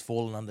he's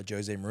fallen under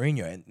Jose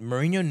Mourinho, and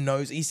Mourinho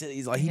knows.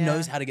 He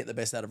knows how to get the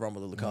best out of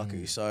Romelu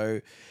Lukaku.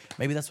 So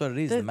maybe that's what it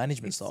is. The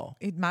management style.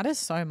 It matters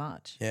so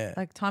much. Yeah.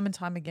 Like time and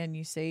time again,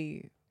 you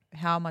see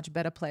how much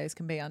better players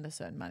can be under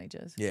certain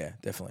managers. Yeah,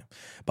 definitely.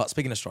 But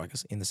speaking of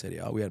strikers in the Serie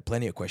A, we had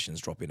plenty of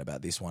questions drop in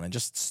about this one and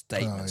just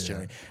statements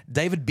generally.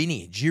 David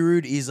Binney,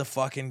 Giroud is a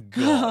fucking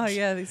god. Oh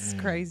yeah, this is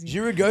crazy.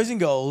 Giroud goes in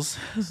goals,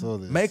 Saw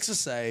this. makes a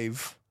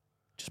save,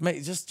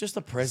 just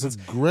a presence.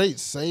 It's a great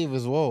save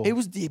as well. It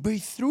was, but he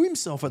threw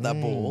himself at that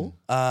ball.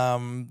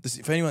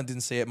 If anyone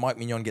didn't see it, Mike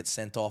Mignon gets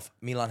sent off.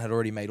 Milan had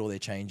already made all their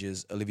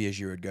changes. Olivier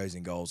Giroud goes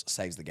in goals,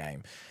 saves the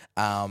game.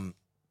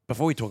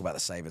 Before we talk about the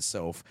save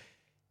itself,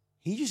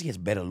 he just gets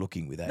better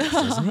looking with age,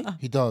 doesn't he?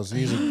 He does.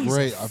 He's a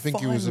great. I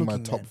think he was in my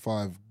fine-looking top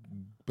man. 5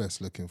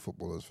 best looking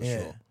footballers for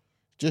Yeah.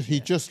 sure.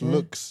 He just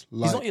looks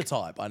like He's not your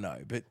type, I know,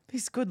 but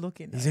He's good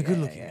looking. he's though. a good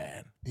Yeah, looking yeah.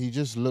 man. he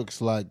just looks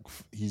like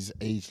he's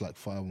aged like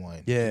fine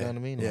wine. Yeah. You know what I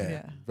mean? Yeah. Like,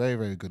 Yeah. Very,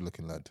 very good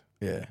looking lad.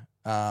 Yeah.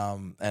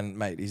 And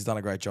mate, he's done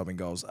a great job in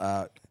goals.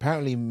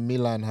 Apparently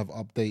Milan have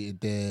updated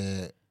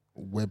their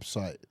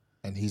website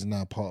and he's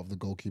now part of the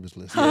goalkeepers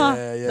list. Yeah,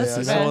 That's I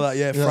the saw best. that.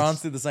 Yeah, Yes.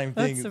 France did the same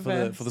thing That's the for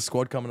best. the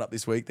squad coming up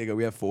this week. They go,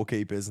 we have 4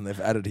 keepers, and they've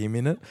added him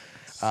in it.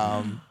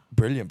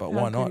 Brilliant, but How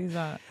why good not? is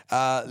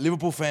that?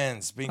 Liverpool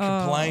fans been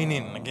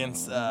complaining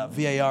against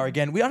VAR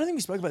again. I don't think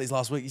we spoke about this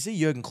last week. You see,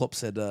 Jurgen Klopp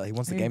said he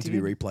wants the He game to be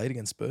did. replayed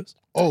against Spurs.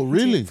 Oh,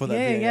 really? For that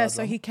Yeah, VAR yeah. So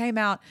drama. he came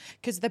out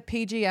because the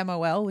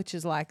PGMOL, which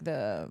is like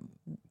the,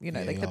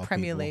 like the VAR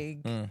Premier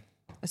people. League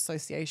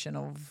association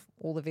of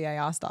all the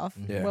VAR stuff.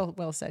 Yeah.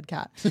 Well said,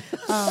 Kat.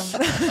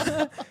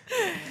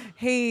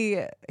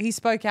 He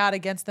spoke out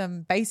against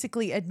them,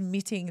 basically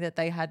admitting that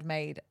they had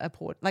made a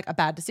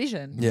bad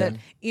decision. Yeah. That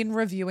in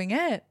reviewing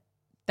it,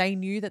 they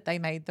knew that they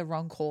made the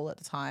wrong call at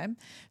the time.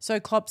 So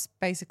Klopp's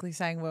basically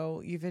saying,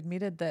 well, you've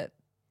admitted that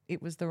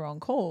it was the wrong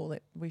call,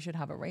 that we should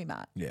have a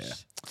rematch. Yeah.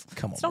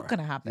 Come on, It's not bro. going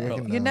to happen.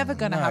 reckon You're never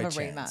going to No have a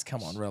chance. rematch.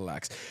 Come on,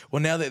 relax. Well,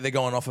 now that they're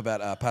going off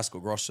about Pascal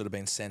Gross should have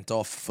been sent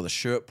off for the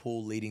shirt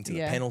pull leading to the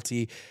Yeah.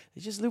 penalty.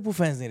 It's just Liverpool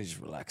fans need to just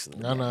relax a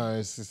little I bit. know.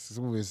 It's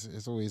always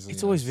It's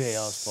always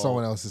VAR's fault.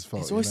 someone else's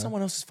fault. It's always you know?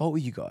 someone else's fault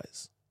with you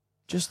guys.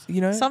 Just,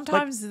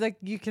 Sometimes like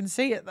you can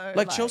see it though.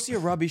 like Chelsea are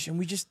rubbish and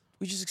we just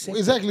accept it.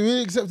 Exactly,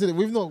 we accepted it.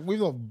 We've not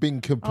been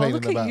Oh, complaining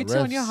look at about you two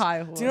refs. on your high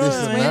horse. Do you know what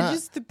I We're mean?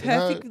 just the You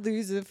know? perfect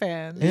loser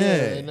fans.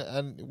 Yeah.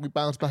 and we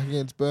bounced back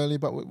against Burnley,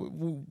 but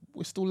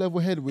we're still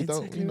level-headed. We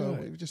don't, Exactly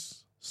right. we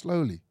just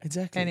slowly.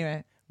 Exactly.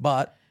 Anyway,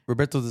 But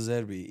Roberto De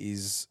Zerbi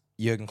is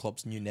Jurgen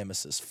Klopp's new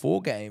nemesis.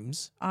 4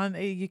 games,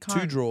 you 2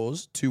 can't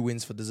draws, 2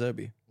 wins for De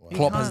Zerbi.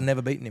 Klopp has can't-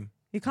 never beaten him.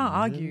 you can't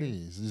argue Really?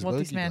 Is this what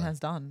this Loki man guy? has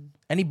done.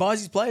 And he buys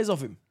his players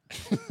off him.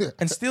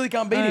 And still he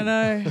can't beat I him.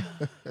 know.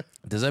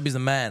 De Zerbi's the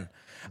man.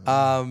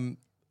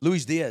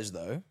 Luis Diaz,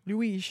 though.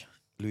 Luis.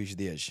 Luis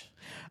Diaz.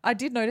 I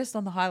did notice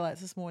on the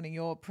highlights this morning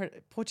your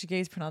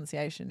Portuguese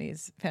pronunciation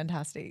is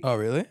fantastic. Oh,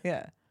 really?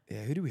 Yeah.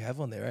 Yeah, who do we have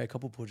on there? A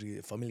couple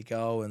Portuguese,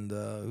 Famalicão and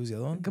who's the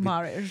other one?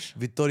 Guimarães.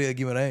 Vitória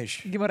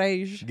Guimarães.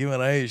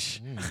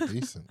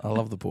 Decent. I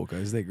love the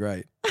porcos. They're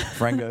great.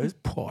 Frangos,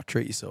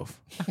 treat yourself.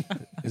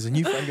 There's a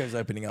new Frangos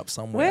opening up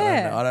somewhere.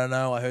 Where? I don't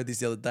know. I heard this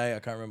the other day. I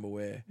can't remember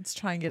where. Let's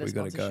try and get a We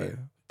got to sponsorship.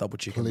 go. Double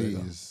chicken burger.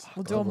 Please.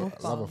 We'll do a Love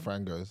mukbang. love a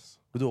Frangos.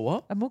 We'll do a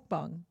what? A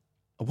mukbang.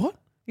 A what?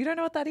 You don't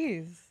know what that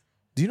is?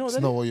 Do you know what It's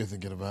that not is? what you're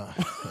thinking about.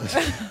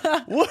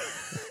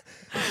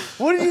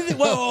 What do you think?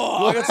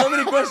 Whoa, I got so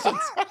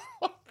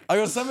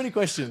many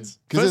questions.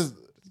 Because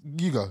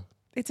you go.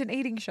 It's an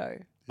eating show.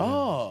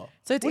 Oh.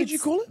 So it's, What did you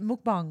call it?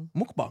 Mukbang.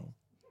 Mukbang.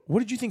 What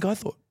did you think I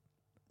thought?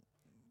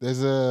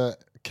 There's a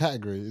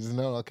category. Isn't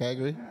there a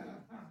category?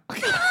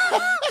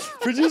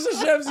 Producer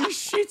Shams is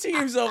shitting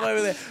himself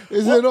over there.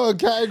 Is there not a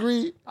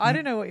category I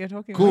don't know what you're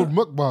talking called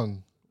about.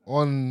 mukbang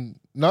on...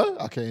 No?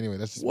 Okay, anyway,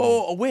 that's just...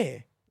 Whoa,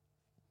 where?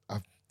 I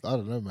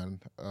don't know, man.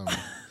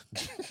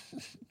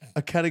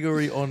 A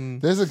category on...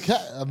 There's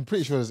I'm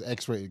pretty sure there's an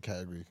X-rated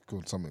category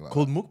called something like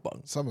Called that.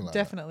 mukbang. Something like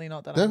Definitely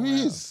not that. that. I'm There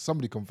aware is. of.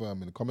 Somebody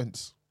confirm in the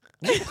comments.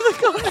 I'm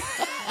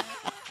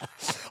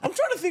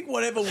trying to think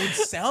whatever would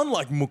sound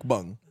like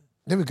mukbang.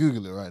 Let me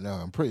Google it right now.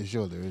 I'm pretty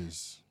sure there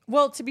is.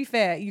 Well, to be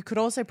fair, you could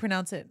also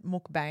pronounce it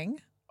mukbang,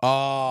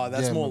 Oh,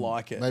 that's Yeah, more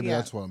like it. Maybe Yeah.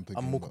 that's what I'm A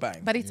thinking.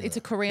 mukbang. but it's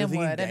a Korean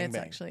thinking word and it's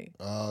gangbang. actually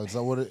Is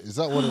that what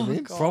it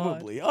means? God.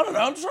 Probably. I don't know.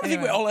 I'm just trying to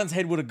think where Anyway. Olan's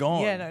head would have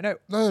gone. yeah, no.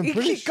 No, I'm It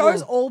pretty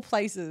goes sure. all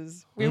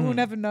places. We will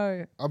never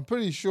know. I'm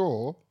pretty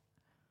sure.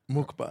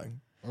 Mukbang.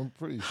 I'm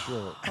pretty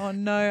sure. Oh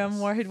no,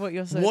 I'm worried what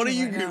you're saying. What are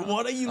you I'm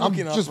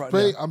looking up just right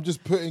now? I'm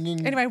just putting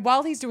in. Anyway,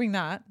 while he's doing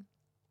that,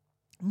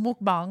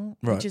 mukbang,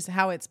 Right. which is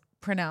how it's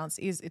pronounced,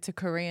 it's a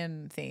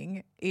Korean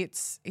thing. It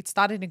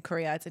started in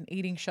Korea. It's an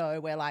eating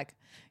show where like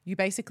you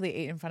basically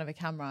eat in front of a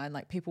camera and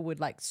like people would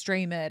like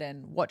stream it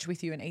and watch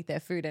with you and eat their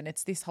food, and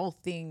it's this whole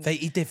thing. They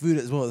eat their food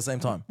as well at the same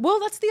time. Well,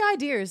 that's the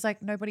idea. Is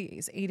like nobody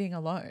is eating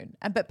alone,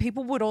 but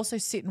people would also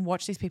sit and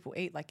watch these people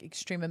eat like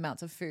extreme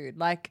amounts of food.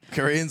 Like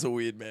Koreans are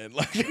weird, man.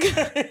 Like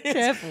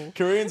Careful.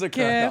 Koreans are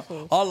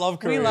Careful. I love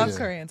Koreans. we love Yeah.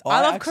 Koreans. I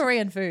I love actually-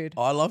 Korean food.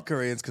 I love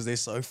Koreans because they're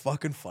so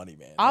fucking funny,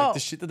 man. Oh. Like the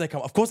shit that they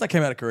come. Of course, they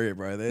came out of Korea,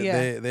 bro.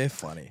 They're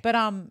funny. But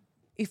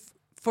if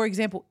for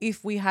example,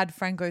 if we had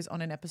Frankos on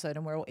an episode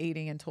and we're all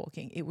eating and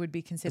talking, it would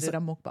be considered a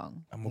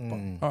mukbang. A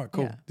mukbang. All right,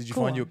 cool. Yeah. Did you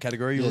Cool. find your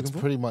category you're Yeah, it's looking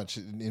for? pretty much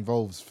it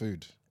involves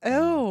food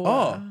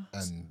Oh.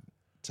 and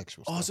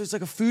sexual Oh, stuff. so it's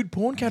like a food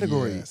porn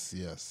category.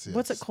 Yes.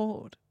 What's it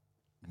called?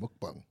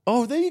 Mukbang.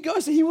 Oh, there you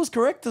go. So he was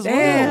correct as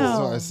Damn. well.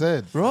 That's what I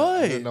said.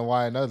 Right. I don't know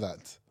why I know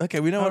that.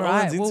 Okay, we know All what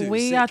right. Olan's Well, into.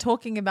 we Sick. are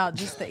talking about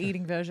just the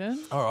eating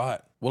version. All right.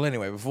 Well,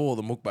 anyway, before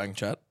the mukbang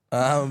chat,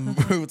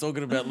 we were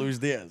talking about Luis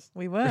Diaz.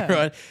 We were.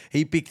 Right.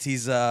 He picked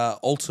his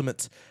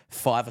ultimate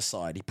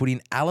five-a-side. He put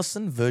in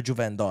Alisson, Virgil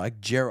van Dijk,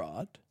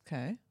 Gerrard.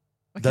 Okay.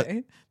 That-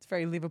 Okay. It's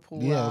very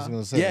Liverpool. Yeah, I was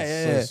gonna say. Yeah, it's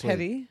yeah, yeah. sweet.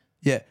 heavy.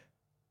 Yeah.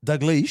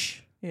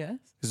 Dalglish. Yes.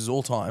 This is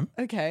all time.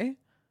 Okay.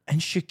 And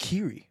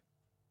Shaqiri.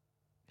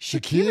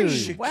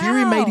 Shaqiri.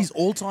 Shaqiri made his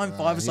all-time Wow,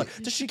 five-a-side.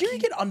 Does Shaqiri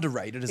get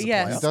underrated as a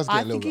Yes, player? He does get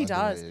I a little think he bit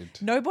does.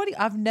 underrated. Nobody.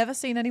 I've never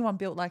seen anyone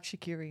built like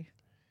Shaqiri.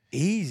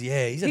 He's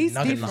a He's nugget and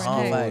a different,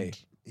 half, hey? eh?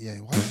 Yeah,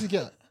 why does he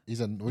get? What'd you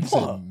say?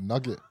 What?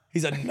 Nugget.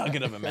 He's a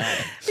nugget of a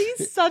man.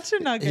 He's such a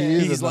nugget. He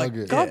is He's a like-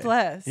 nugget. God Yeah.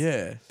 bless.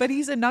 Yeah. But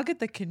he's a nugget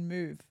that can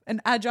move.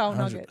 An agile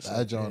nugget. 100%.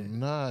 Agile.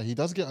 Nah, he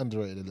does get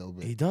underrated a little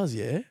bit. He does,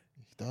 yeah. He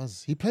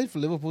does. He played for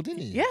Liverpool,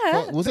 didn't he?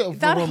 Yeah. Was it for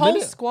that a whole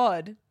minute?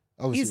 squad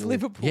Oh, is so-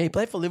 Liverpool. Yeah, he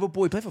played for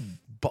Liverpool. He played for...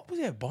 Was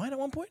he at Bayern at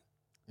one point?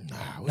 Nah,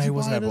 was No, he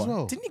wasn't Bayern at as Bayern.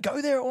 well? Didn't he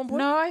go there at one point?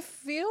 No, I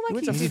feel like went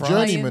he to did He's a France.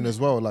 play journeyman in- as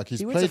well. Like he's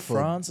He went played to for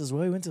France as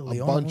well. He went to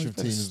Lyon. bunch He of went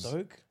to teams.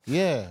 Stoke.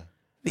 Yeah.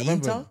 The I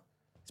remember- Inter.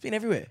 It's been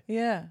everywhere.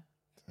 Yeah.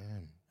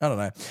 I don't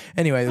know.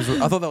 Anyway,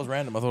 I thought that was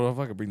random. I thought if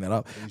I could bring that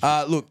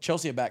up. Look,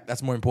 Chelsea are back.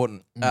 That's more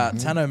important.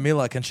 Tano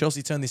Miller, can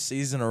Chelsea turn this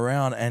season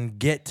around and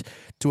get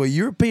to a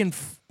European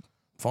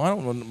final?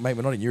 Well,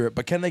 maybe not in Europe,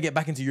 but can they get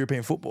back into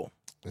European football?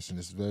 Listen,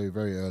 it's very,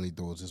 very early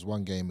doors. There's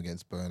one game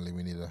against Burnley.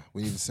 We need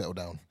to settle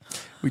down.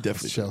 We As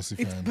definitely do. Chelsea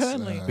It's fans.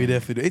 Burnley. We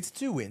definitely do. It's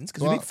 2 wins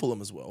because we But- beat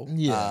Fulham as well.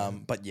 Yeah.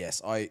 But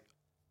yes,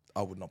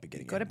 I would not be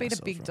getting. Got to ahead of beat a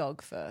myself, big right?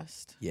 dog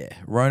first. Yeah,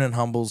 Ronan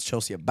humbles.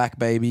 Chelsea are back,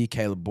 baby.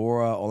 Caleb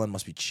Bora, Olan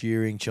must be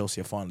cheering. Chelsea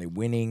are finally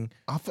winning.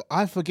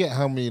 I forget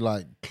how many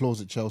like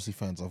closet Chelsea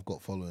fans I've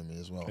got following me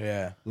as well.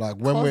 Yeah. Like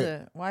when we're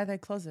Closet. Why are they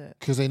closet?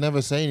 because they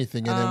never say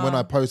anything, and then when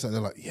I post it,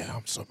 they're like, "Yeah,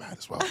 I'm so mad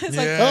as well." It's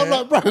Yeah. like, And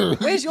I'm like, "Bro,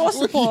 Where's your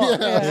support?"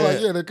 yeah, I was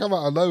Yeah. like, they come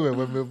out of nowhere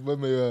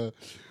when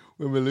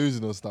we're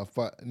losing or stuff.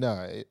 But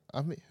no,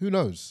 I mean, who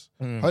knows?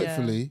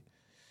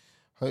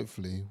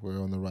 Hopefully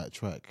we're on the right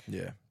track.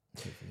 Yeah.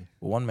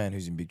 Well, one man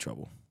who's in big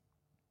trouble.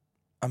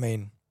 I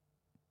mean,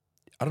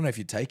 I don't know if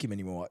you take him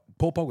anymore.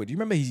 Paul Pogba. Do you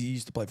remember he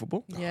used to play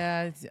football?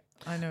 yeah,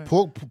 I know.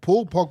 Paul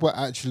Pogba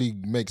actually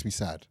makes me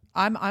sad.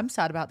 I'm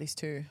sad about this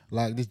too.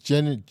 Like this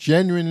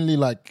genuinely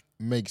like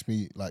makes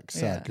me like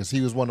sad Yeah. because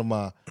he was one of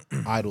my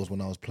idols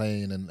when I was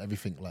playing and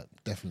everything. Like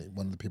definitely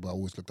one of the people I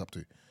always looked up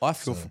to. I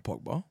feel for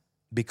Pogba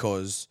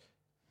because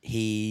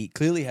he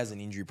clearly has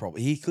an injury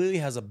problem. He clearly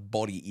has a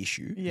body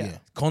issue. Yeah.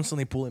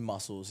 Constantly pulling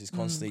muscles. He's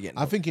constantly getting.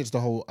 I think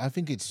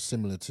it's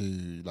similar to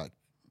like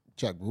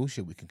Jack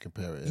Wilshere. We can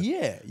compare it.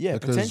 Yeah,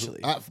 Because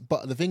potentially.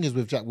 but the thing is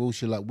with Jack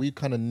Wilshere, like we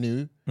kind of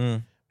knew.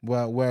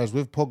 Whereas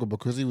with Pogba,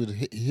 because he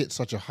hit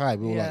such a high,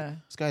 we were like,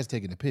 this guy's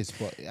taking the piss.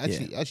 But it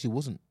actually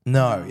wasn't.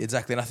 No,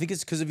 exactly. And I think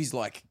it's because of his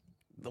like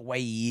the way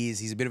he is.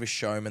 He's a bit of a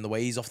showman. The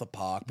way he's off the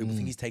park, people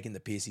think he's taking the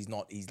piss. He's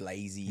not. He's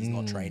lazy. He's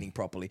not training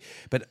properly.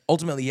 But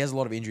ultimately, he has a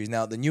lot of injuries.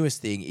 Now, the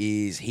newest thing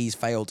is he's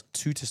failed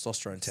 2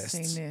 testosterone tests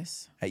Seen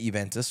this. at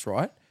Juventus,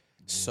 right?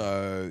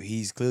 So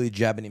he's clearly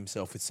jabbing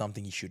himself with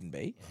something he shouldn't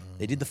be.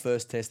 They did the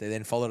first test. They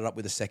then followed it up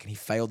with a second. He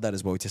failed that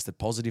as well. He tested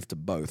positive to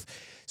both.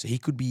 So he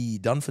could be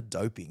done for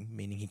doping,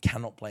 meaning he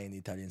cannot play in the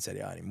Italian Serie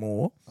A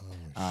anymore.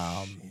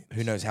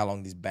 Who knows how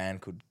long this ban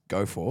could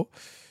go for.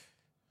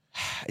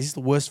 Is this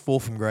the worst fall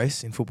from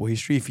grace in football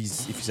history if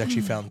he's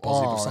actually found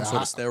positive with some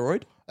sort of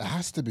steroid? It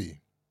has to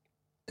be.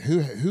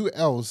 Who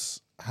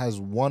else has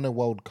won a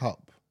World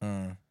Cup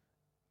and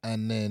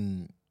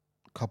then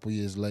a couple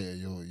years later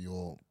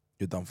you're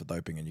done for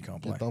doping and you can't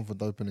play. You're done for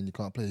doping and you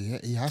can't play.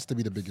 He has to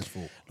be the biggest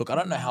fool. Look, I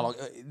don't know how long.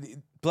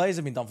 Players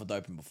have been done for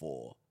doping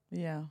before.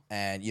 Yeah.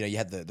 And, you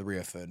had the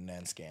Rio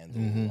Ferdinand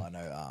scandal. I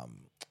know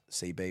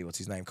CB, what's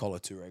his name? Colo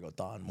Touré got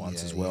done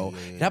once as well.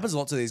 It happens a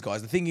lot to these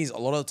guys. The thing is, a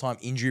lot of the time,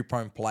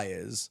 injury-prone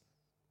players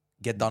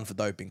get done for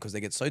doping because they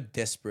get so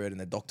desperate and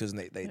their doctors and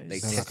they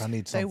like, I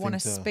need They want to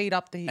speed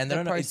up the and the they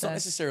don't know, process. it's not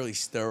necessarily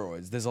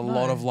steroids. There's a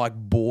lot of like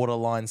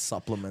borderline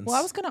supplements. Well,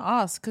 I was going to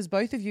ask because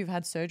both of you have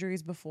had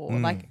surgeries before.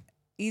 Like,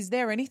 is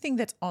there anything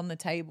that's on the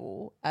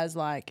table as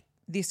like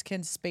this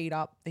can speed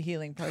up the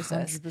healing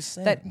process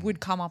 100%. that would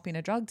come up in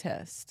a drug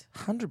test?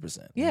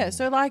 100%. Yeah.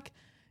 So like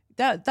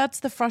that's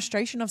the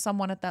frustration of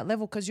someone at that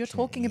level because you're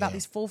talking about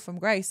this fall from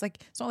grace. Like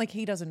it's not like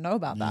he doesn't know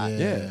about that.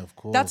 Yeah, of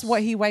course. That's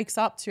what he wakes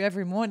up to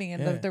every morning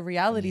and the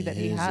reality that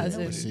he has.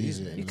 He And sees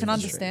it. you can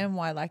understand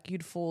why like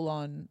you'd fall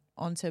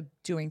onto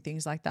doing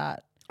things like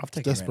that. I've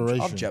taken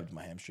Desperation. I've jabbed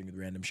my hamstring with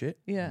random shit.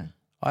 Yeah.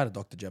 I had a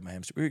doctor jab my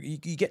hamstring. You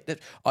get that.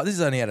 This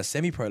is only at a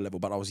semi-pro level,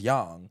 but I was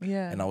young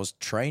and I was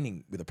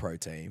training with a pro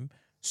team.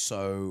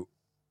 So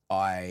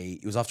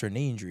it was after a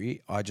knee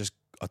injury. I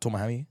tore my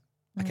hammy.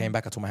 I came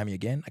back, I tore my hammy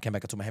again. I came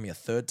back, I tore my hammy a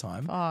third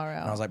time. Far out.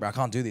 And I was like, bro, I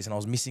can't do this. And I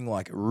was missing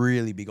like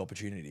really big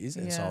opportunities.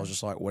 And so I was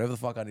just like, whatever the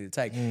fuck I need to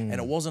take. And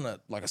it wasn't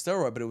like a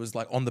steroid, but it was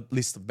like on the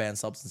list of banned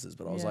substances.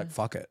 But I was like,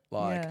 fuck it.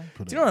 Like,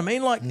 do you know what I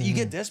mean? Like you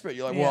get desperate.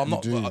 You're like,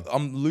 well,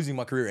 I'm losing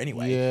my career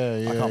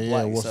anyway. I can't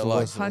play. What's So the like,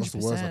 worst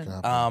that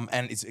can happen?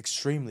 and it's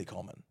extremely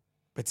common.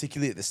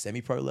 Particularly at the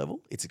semi-pro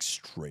level, it's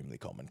extremely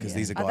common because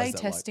these are guys Are they that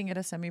testing at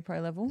a semi-pro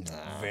level?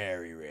 like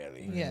very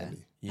rarely. Yeah.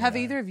 You Have know?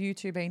 either of you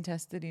two been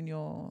tested in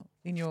your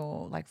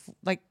like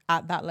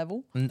at that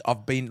level?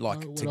 I've been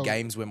like to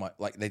games where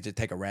they just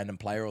take a random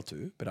player or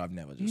two, but I've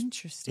never just.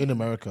 Interesting. In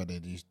America, they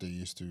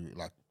used to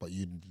like, but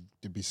you'd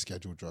be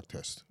scheduled drug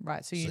test,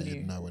 Right. So so you knew.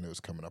 you'd know when it was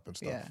coming up and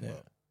stuff. Yeah.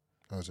 But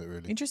how's it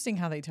really? Interesting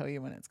how they tell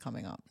you when it's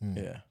coming up.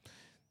 Yeah.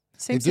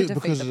 Seems They to do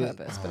defeat because the of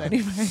purpose. But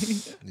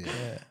anyway.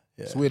 Yeah.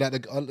 It's weird at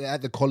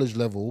the college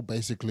level.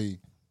 Basically,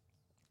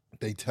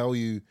 they tell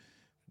you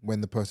when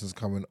the person's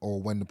coming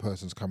or when the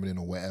person's coming in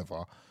or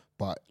whatever.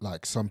 But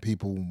like some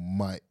people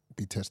might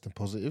be testing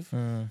positive,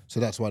 so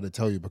that's why they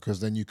tell you, because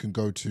then you can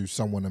go to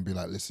someone and be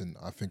like, "Listen,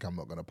 I think I'm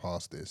not going to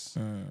pass this,"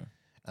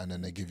 and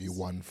then they give you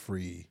one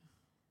free,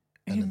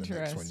 and then the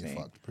next one you Interesting.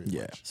 fucked pretty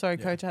much. Sorry,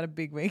 coach, I had a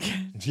big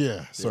weekend.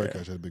 Yeah, sorry,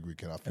 coach, I had a big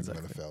weekend. I think I'm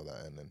going to fail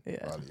that, and then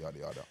Yeah. yada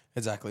yada.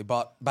 Exactly,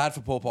 but bad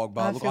for Paul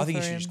Pogba. Look, feel I think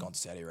he for should have just him. gone to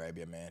Saudi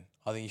Arabia, man.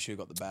 I think he should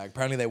have got the bag.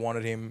 Apparently, they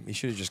wanted him. He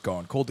should have just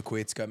gone, called the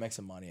quits, go make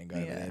some money, and go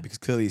over there because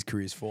clearly his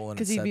career's fallen.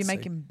 Because he'd be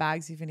making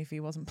bags even if he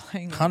wasn't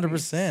playing. like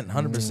 100%.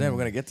 We're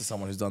going to get to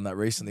someone who's done that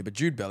recently, but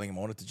Jude Bellingham,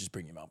 I wanted to just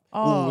bring him up.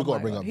 Oh, we gotta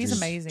my bring God. up He's Jude.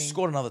 amazing.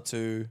 Scored another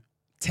 2,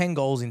 10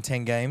 goals in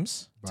 10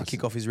 games to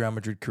kick off his Real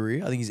Madrid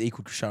career. I think he's equal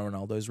to Cristiano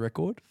Ronaldo's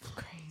record.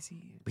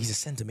 Crazy. But he's a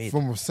centre mid.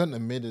 From a centre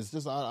mid, it's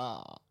just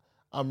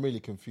I'm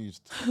really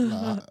confused.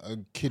 Like, a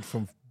kid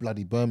from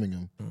bloody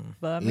Birmingham is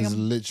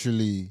Birmingham.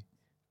 literally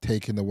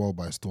taking the world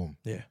by storm.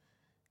 Yeah.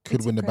 Could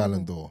It's win the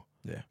Ballon incredible.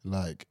 d'Or. Yeah.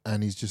 Like,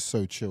 and he's just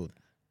so chilled.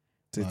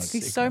 It's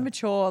He's sick, so man.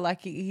 mature.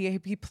 Like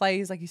he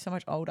plays like he's so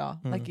much older.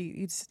 Like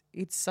it's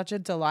such a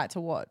delight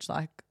to watch.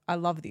 Like I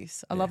love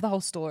this. I love the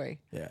whole story.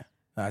 Yeah.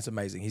 No, it's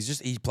amazing.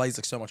 He plays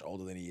like so much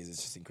older than he is.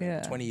 It's just incredible.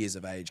 Yeah. 20 years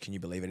of age. Can you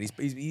believe it?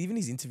 He's even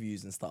his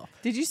interviews and stuff.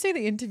 Did you see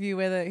the interview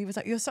where he was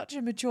like, "You're such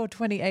a mature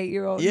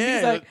 28-year-old." Yeah.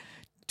 He's like,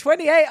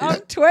 28. I'm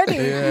 20.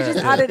 Yeah. You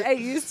just added 8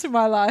 years to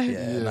my life.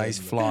 Yeah, no, he's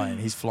flying.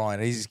 He's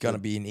flying. He's going to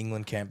be in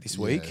England camp this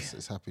week. Yes,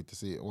 it's happy to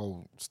see it.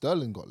 Well,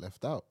 Sterling got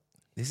left out.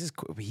 This is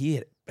cool. But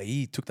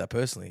he took that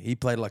personally. He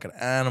played like an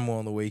animal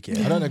on the weekend.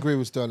 I don't agree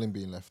with Sterling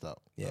being left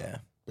out. Yeah.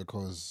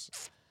 Because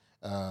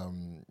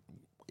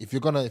if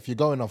you're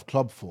going off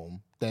club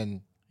form,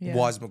 then Yeah.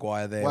 Why is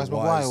Maguire there? Why is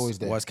Maguire always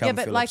there? Why is Yeah, Calvin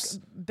but Phillips?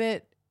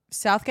 but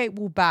Southgate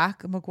will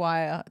back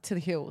Maguire to the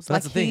hills.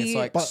 That's the thing. It's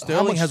like But how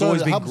Sterling much has always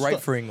Sterling- been how great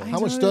much for England. how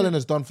much know. Sterling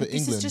has done for This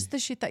England. is just the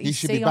shit that he you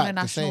should be see on back a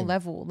the national same.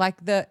 level. Like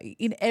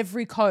in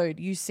every code,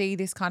 you see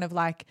this kind of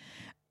like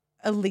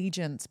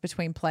allegiance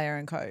between player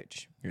and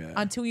coach. Yeah.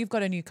 Until you've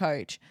got a new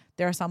coach,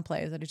 there are some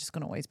players that are just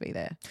going to always be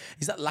there.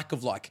 Is that lack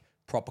of like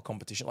proper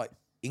competition? Like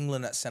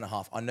England at centre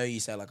half. I know you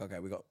say like, okay,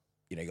 we got,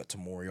 you know, you got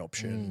Tomori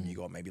option. You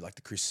got maybe like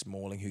the Chris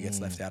Smalling who gets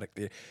left out.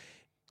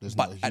 There's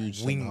But not a at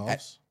huge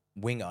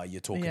winger,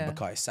 you're talking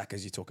Bukayo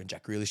Saka's, you're talking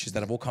Jack Grealish's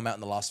that have all come out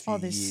in the last few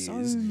there's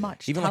years. so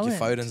much Even talent. like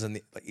your Fodens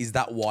and is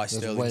that why There's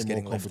Sterling's way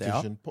getting more left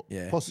out?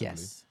 competition, possibly.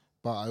 Yes.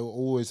 But I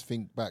always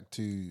think back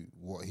to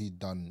what he'd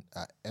done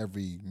at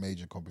every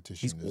major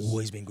competition. He's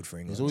always been good for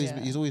England.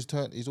 He's always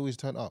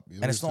turned up.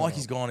 And it's not like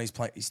he's gone. He's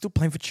still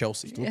playing for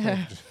Chelsea. Like, do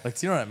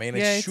you know what I mean?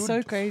 Yeah, it's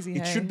so crazy.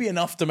 It should be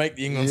enough to make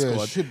the England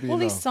squad. It should be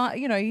Well,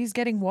 enough. he's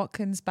getting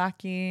Watkins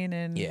back in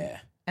and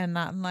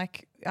that, and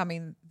like, I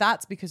mean,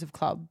 that's because of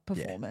club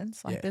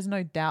performance. Like, there's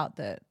no doubt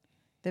that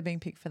they're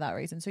being picked for that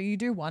reason. So you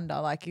do wonder,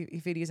 like,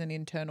 if it is an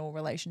internal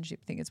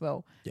relationship thing as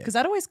well, because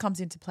that always comes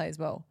into play as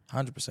well.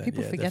 100%.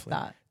 People forget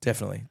that.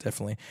 Definitely.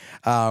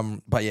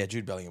 But yeah,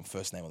 Jude Bellingham,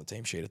 first name on the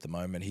team sheet at the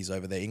moment. He's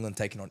over there. England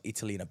taking on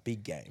Italy in a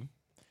big game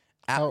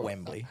at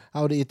Wembley.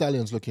 How are the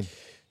Italians looking?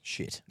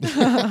 Shit.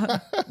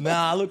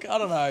 Nah, look, I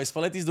don't know.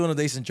 Spalletti's doing a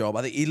decent job.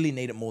 I think Italy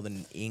need it more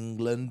than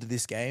England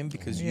this game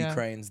because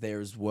Ukraine's there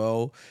as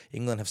well.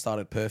 England have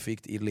started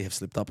perfect. Italy have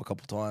slipped up a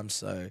couple of times.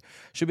 So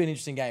should be an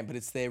interesting game. But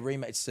it's their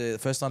rematch. It's the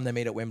first time they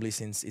meet at Wembley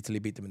since Italy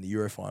beat them in the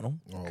Euro final.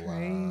 Oh,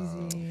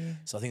 Crazy.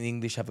 So I think the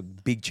English have a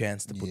big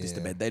chance to put this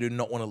to bed. They do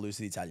not want to lose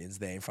to the Italians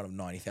there in front of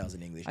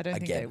 90,000 English. I don't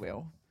think they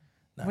will.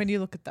 No. When you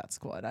look at that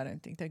squad, I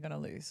don't think they're going to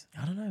lose.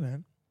 I don't know,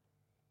 man.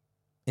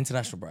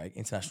 International break,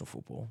 international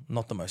football,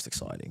 not the most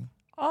exciting.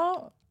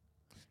 Oh,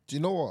 do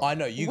you know what? I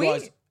know you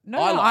guys.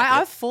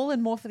 I've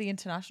fallen more for the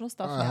international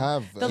stuff. I now.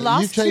 have. The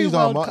last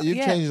You've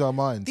changed our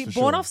minds. The for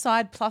born sure.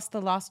 offside plus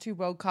the last two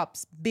World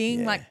Cups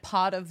being like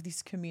part of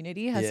this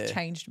community has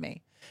changed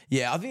me.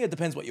 Yeah, I think it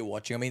depends what you're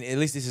watching. I mean, at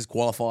least this is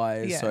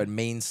qualifiers, so it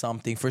means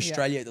something. For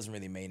Australia, it doesn't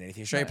really mean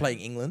anything. Australia playing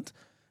England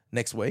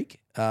next week,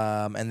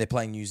 and they're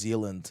playing New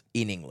Zealand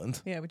in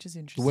England. Yeah, which is The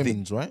interesting.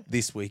 women's, right?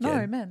 This weekend.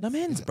 No, men's. No,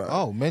 men's, bro.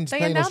 Oh, men's They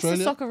playing announced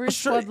Australia? the Socceroos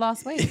squad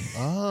last week.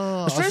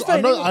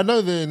 I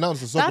know they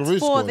announced the Socceroos That's for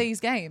squad. these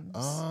games.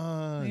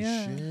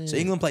 Shit. So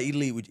England play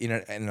Italy in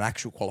an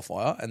actual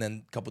qualifier, and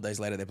then a couple of days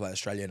later they play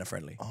Australia in a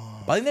friendly.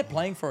 But I think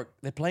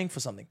they're playing for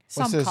something.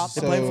 Some cup.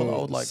 They're playing for the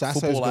old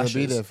Sasso's football gonna ashes.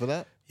 be there for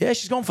that? Yeah,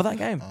 she's gone for that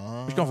game.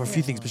 She's gone for a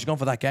few things, but she's gone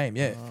for that game.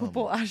 Yeah.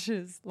 Football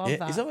ashes. Love Yeah,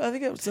 that. I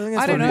think that's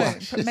I don't what know, it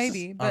is. but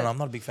maybe. I don't But know. I'm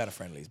not a big fan of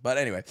friendlies, but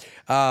anyway,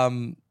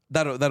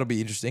 that'll be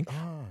interesting.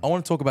 I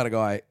want to talk about a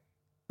guy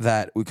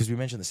that because we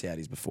mentioned the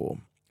Saudis before,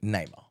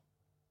 Neymar.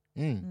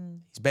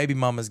 His baby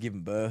mama's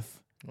given birth.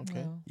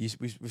 Okay.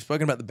 We've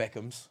spoken about the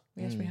Beckhams.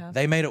 yes, we have.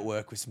 They made it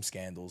work with some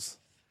scandals.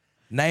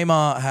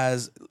 Neymar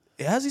has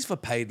his for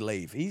paid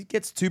leave. He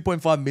gets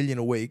 2.5 million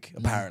a week.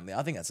 Apparently,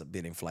 I think that's a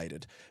bit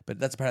inflated, but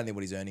that's apparently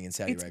what he's earning in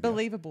Saudi It's Arabia.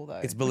 believable though.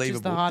 It's Which is the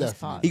believable. hardest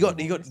Definitely. part.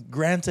 He got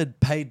granted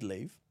paid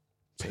leave.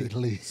 Paid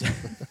leave.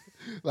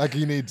 Like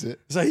he needs it.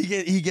 So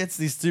he gets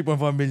this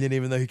 2.5 million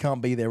even though he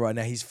can't be there right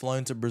now. He's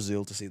flown to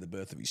Brazil to see the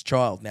birth of his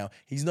child. Now,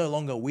 he's no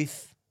longer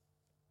with...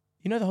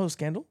 You know the whole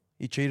scandal?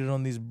 He cheated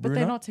on this Bruna. But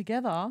they're not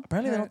together.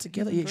 Apparently they're not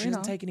together. Yeah, she Bruna.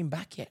 hasn't taken him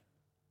back yet.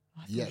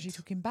 I thought she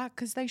took him back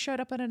because they showed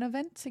up at an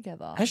event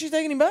together. Has she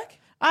taken him back?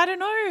 I don't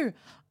know.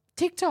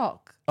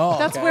 TikTok. Oh,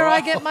 That's okay. where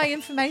I get my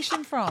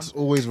information from. It's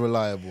always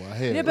reliable. I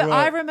hear Yeah, it. but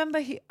I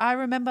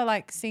remember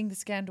like seeing the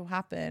scandal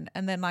happen,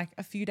 and then like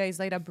a few days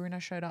later, Bruno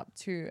showed up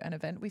to an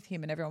event with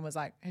him, and everyone was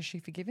like, "Has she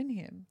forgiven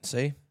him?"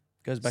 See?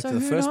 Goes back So to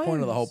the who first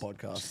point of the whole knows?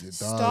 podcast. It does.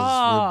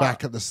 Stop. We're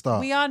back at the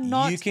start. We are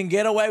not. You can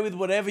get away with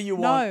whatever you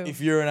want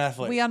if you're an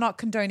athlete. We are not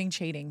condoning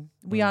cheating.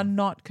 We are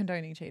not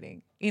condoning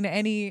cheating in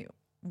any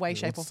way,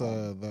 shape, or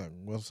form.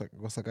 What's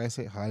that guy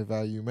say? High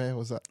value man?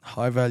 What's that?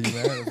 High value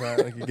man.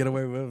 Apparently, can get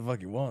away with whatever the fuck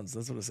he wants.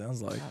 That's what it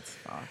sounds like. That's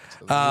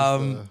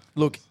fucked.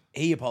 Look,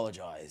 he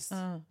apologized.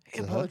 He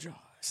apologized.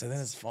 So then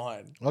it's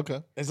fine.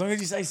 Okay. As long as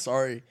you say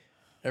sorry,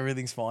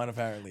 everything's fine,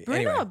 apparently.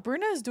 Anyway,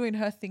 Bruno's doing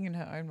her thing in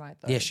her own right,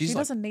 though. yeah, she like-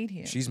 doesn't need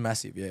him. She's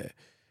massive, yeah.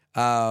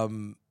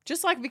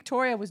 Just like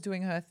Victoria was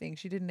doing her thing.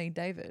 She didn't need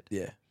David.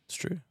 Yeah, it's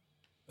true.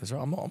 That's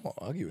right. I'm not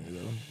arguing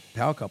with them.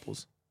 Power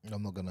couples.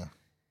 I'm not gonna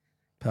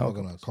Power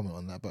comment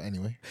on that, but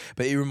anyway.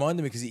 But it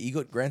reminded me because he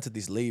got granted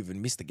this leave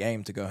and missed the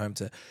game to go home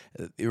to.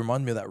 It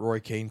reminded me of that Roy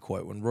Keane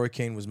quote when Roy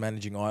Keane was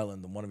managing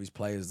Ireland and one of his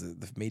players,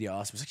 the media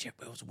asked him, was like, "Yeah,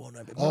 it was a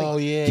well-known."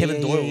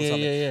 Kevin Doyle or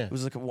something. Yeah. It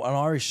was like an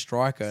Irish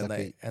striker, and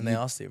like they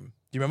asked him,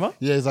 "Do you remember?"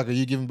 Yeah, it's like, are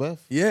you giving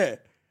birth? Yeah,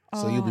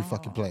 So you'll be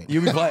fucking playing.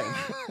 you'll be playing.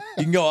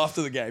 You can go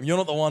after the game. You're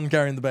not the one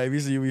carrying the baby,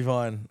 so you'll be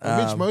fine.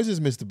 Rich Moses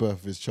missed the birth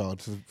of his child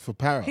for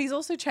para. He's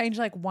also changed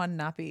like one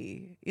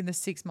nappy in the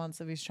 6 months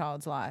of his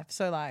child's life.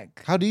 So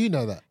like How do you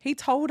know that? he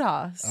told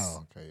us.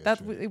 Oh, okay. Yeah, That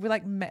true. we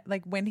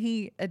like when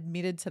he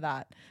admitted to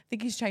that. I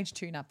think he's changed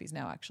 2 nappies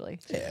now actually.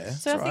 Yeah,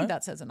 So I it's think right.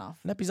 that says enough.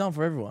 Nappies aren't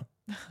for everyone.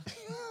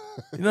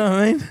 You know what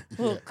I mean?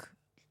 Look,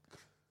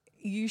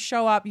 you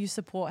show up, you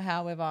support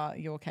however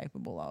you're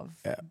capable of.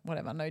 Yeah.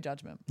 Whatever, no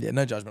judgment. Yeah,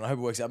 no judgment. I hope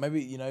it works out.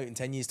 Maybe, you know, in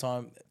 10 years'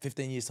 time,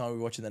 15 years' time, we're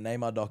watching the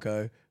Neymar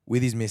doco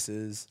with his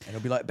missus and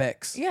it'll be like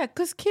Bex. Yeah,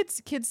 because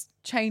kids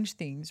change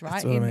things, right?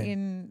 That's what I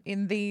mean.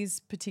 In these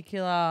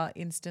particular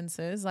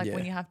instances, like Yeah.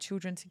 when you have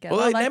children together.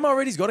 Well, like, Neymar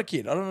already's got a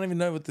kid. I don't even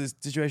know what the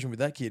situation with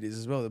that kid is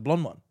as well. The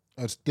blonde one.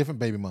 Oh, it's different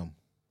baby mum.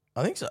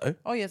 I think so.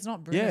 oh yeah, it's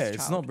not Bruno's Yeah, child.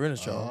 it's not Bruno's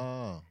child.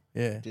 Ah,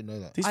 Yeah. didn't know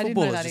that. These I didn't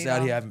know footballers that just out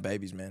either. here having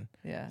babies, man.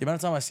 Yeah. The amount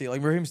of time I see,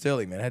 like Raheem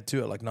Sterling, man, had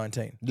 2 at like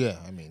 19. Yeah,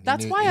 I mean,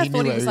 That's he why I knew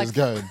thought he where was like-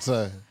 going.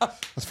 So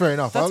that's fair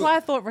enough. That's why I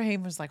thought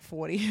Raheem was like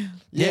 40.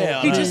 Yeah,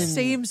 I he know. just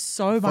seems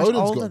so much Foden's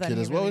older got a than kid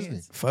he as well, really isn't he?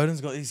 is.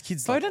 Foden's got his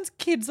kids. Like, Foden's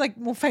kid's like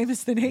more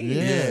famous than he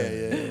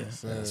is. yeah.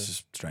 So- That's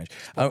just strange.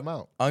 put 'em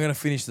out. I'm going to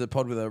finish the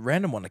pod with a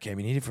random one that came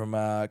in here from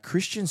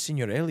Christian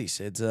Signorelli.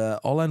 Said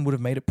Olan would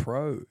have made it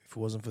pro if it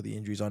wasn't for the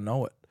injuries. I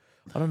know it.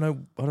 I don't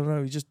know.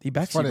 He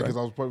backs It's funny you,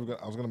 because bro.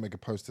 I was gonna make a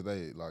post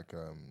today, like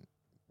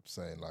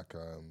saying like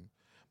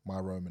my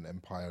Roman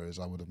Empire is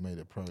I would have made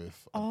it pro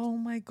Oh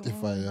my god.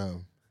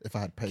 if I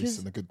had pace 'Cause-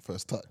 and a good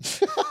first touch.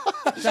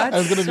 That's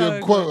There's gonna so be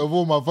a quote good. of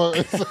all my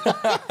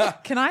photos.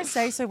 Can I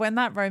say, so when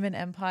that Roman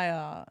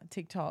Empire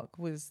TikTok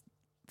was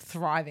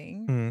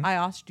thriving, I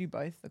asked you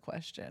both the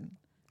question.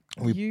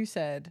 You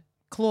said,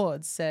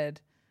 Claude said,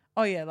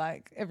 oh yeah,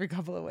 like every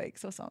couple of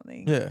weeks or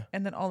something. Yeah.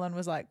 And then Olan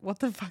was like, what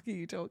the fuck are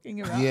you talking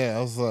about? Yeah,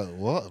 I was like,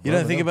 what? You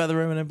don't think about the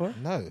Roman Empire?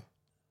 No.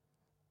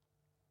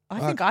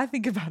 I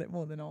think about it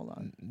more than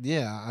Olan.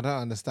 Yeah, I don't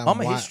understand. I'm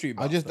a why. history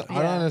buff, I though. don't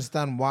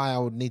understand why I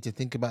would need to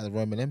think about the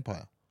Roman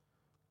Empire.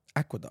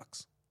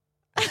 Aqueducts.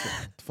 What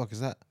the fuck is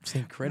that? It's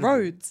incredible.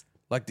 Roads.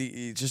 Like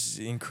it's just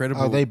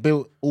incredible. Oh, they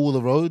built all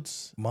the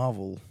roads.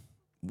 Marvel.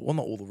 Well,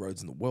 not all the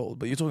roads in the world,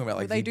 but you're talking about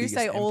like They the do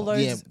say biggest all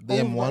empire. those The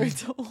M1. all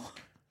roads,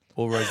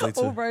 All roads lead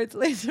to. all roads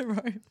lead to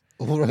Rome.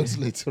 All roads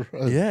lead to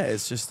Rome. Yeah,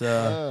 it's just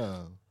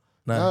Oh.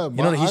 no.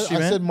 You're not a history I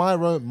man. said my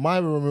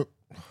Roman.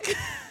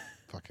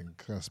 Fucking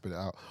can't spit it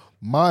out.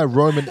 My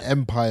Roman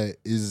Empire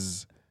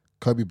is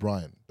Kobe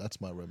Bryant. That's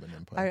my Roman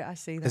Empire. I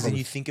see As that. in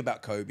you think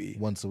about Kobe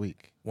Once a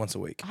week. once a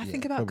week. I Yeah,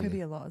 think about probably. Kobe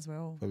a lot as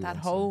well. Probably That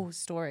once a whole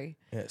story.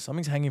 Yeah,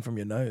 something's hanging from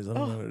your nose. I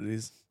don't know what it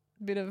is.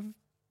 Bit of.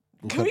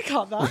 We'll Can we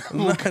cut that?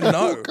 No. Cut it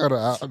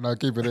out. No,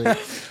 keep it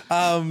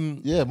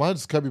in. Yeah,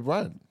 mine's Kobe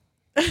Bryant.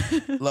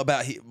 What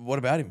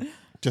about him?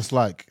 Just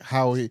like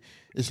how he.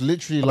 It's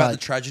literally About the like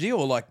tragedy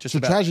or like just the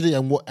about tragedy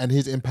and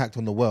his impact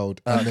on the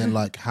world, and then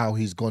like how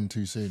he's gone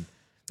too soon.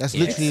 That's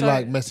Yeah. literally So-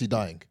 like Messi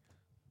dying.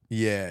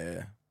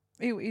 Yeah.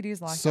 It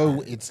is like So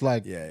that. it's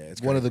like Yeah,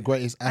 it's one of the crazy.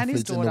 greatest And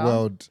his athletes in the daughter.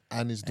 world,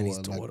 and his And his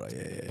daughter, daughter, like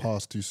yeah.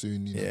 passed too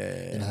soon, you know,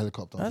 Yeah. in a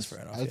helicopter. That's fair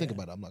enough, I think yeah.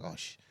 about it. I'm like, oh,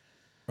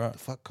 Right. the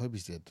fuck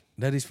Kobe's dead.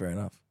 That is fair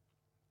enough.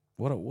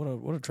 What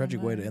a tragic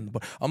way to end the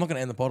pod. I'm not going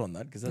to end the pod on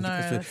that because that's No,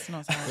 a question.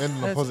 that's not so. End on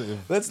a That's- positive.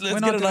 Let's We're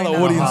get not doing another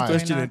that. audience Hi.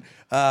 question No. in.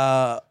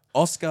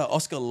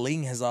 Oscar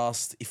Ling has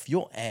asked, if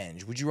you're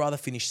Ange, would you rather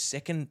finish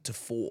 2nd to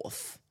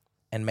 4th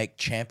and make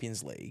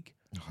Champions League,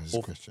 Oh, this is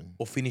a question.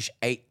 or finish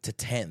 8th to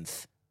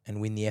 10th and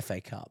win the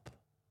FA Cup?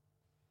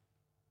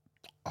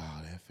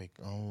 Oh, the FA.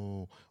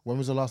 Oh, when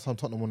was the last time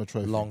Tottenham won a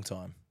trophy? Long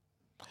time.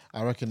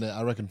 I reckon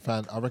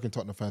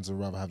Tottenham fans would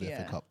rather have the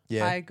FA Cup.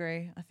 Yeah. I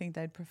agree. I think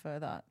they'd prefer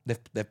that.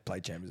 They've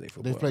played Champions League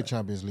football. They've played right?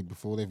 Champions League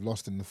before. They've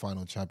lost in the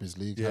final Champions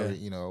League. Yeah.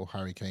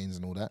 Harry Kane's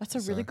and all that. That's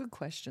a So- really good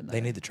question. Though.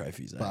 They need the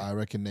trophies. But I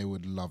reckon they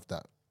would love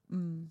that.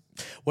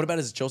 What about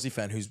as a Chelsea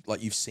fan who's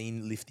like you've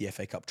seen lift the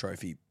FA Cup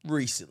trophy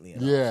recently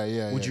enough?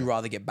 Yeah. Would you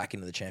rather get back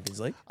into the Champions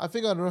League? I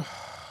think I'd. Or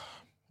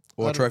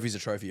a I'd- trophy's a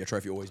trophy. A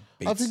trophy always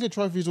beats. I think a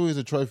trophy is always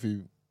a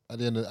trophy at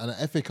the end, and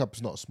an FA Cup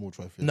is not a small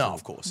trophy. no,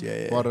 of course.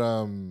 Yeah. But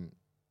I'd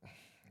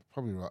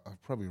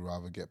probably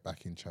rather get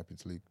back in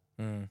Champions League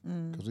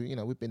because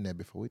we've been there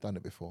before. We've done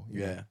it before. you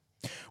know. Yeah.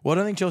 Well, I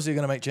don't think Chelsea are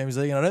going to make Champions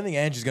League, and I don't think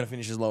Ange is going to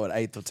finish as low at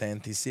 8th or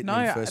 10th. He's sitting in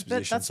No, first but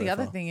position that's so the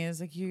other far. thing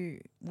is like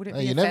would it Hey,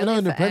 be you a never know failure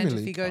in the for Premier Ange if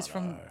he League. goes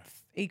from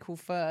equal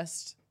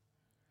first?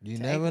 You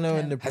to never equal know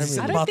in the 10th? Premier Has he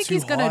I League. set don't bar think too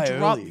he's going to high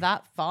drop early?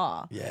 that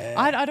far. Yeah.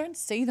 I don't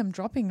see them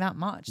dropping that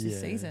much this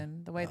Yeah.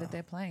 season, the way that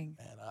they're playing.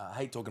 Man, I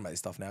hate talking about this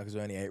stuff now because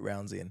we're only 8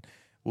 rounds in.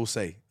 We'll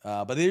see.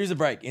 But there is a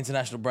break,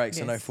 international break,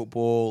 so no Yes.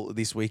 football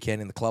this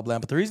weekend in the club lounge.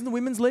 But there is in the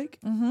Women's League,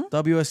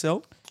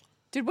 WSL.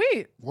 Did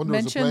we Wanderers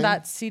are mention playing.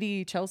 that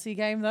City-Chelsea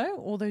game, though?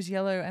 All those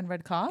yellow and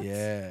red cards?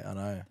 Yeah, I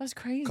know. That's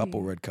crazy.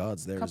 Couple red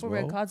cards there Couple as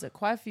well. red cards,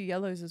 quite a few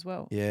yellows as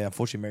well. Yeah,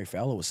 unfortunately, Mary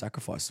Fowler was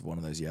sacrificed of one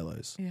of those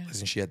yellows. Yeah.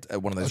 As in she had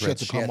one of those she had reds.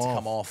 to She had to come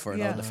come off for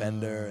another Yeah.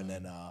 defender, and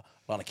then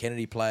Lana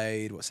Kennedy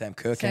played. Sam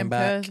Kerr Sam came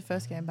back. Kerr,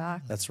 first game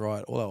back. That's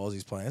right. All our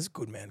Aussies playing. That's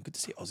good, man. Good to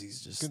see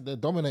Aussies just They're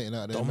dominating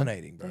out there. man.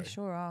 dominating, bro. They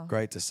sure are.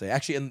 Great to see.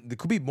 Actually, and there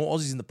could be more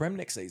Aussies in the Prem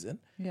next season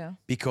Yeah.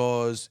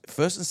 because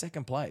first and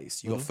second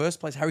place. You got first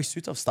place. Harry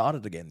Sutov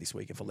started again this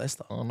weekend for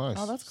Leicester. Oh, nice.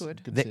 Oh, that's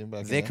good. Good to see him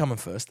back. They're coming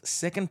first.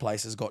 Second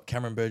place has got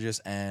Cameron Burgess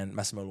and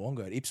Massimo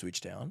Luongo at Ipswich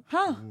Town.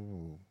 Huh.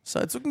 So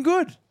it's looking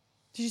good.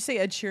 Did you see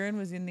Ed Sheeran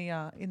was in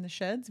the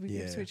sheds with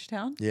Yeah. Ipswich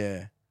Town?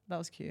 Yeah, That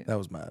was cute. that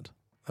was mad.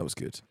 That was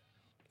good.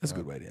 That's a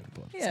good way to end the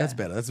pod. Yeah. That's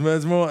better. It's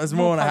more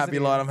on a happy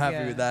positive, light. I'm happy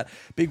yeah. with that.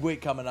 Big week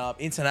coming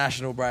up.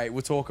 International break.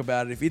 We'll talk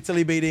about it. If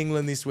Italy beat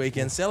England this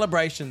weekend,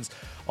 celebrations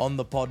on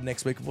the pod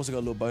next week. We've also got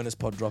a little bonus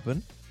pod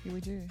dropping. Here we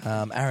do.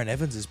 Aaron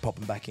Evans is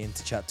popping back in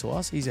to chat to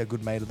us. He's our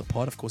good mate of the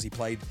pod. Of course, he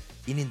played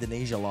in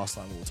Indonesia last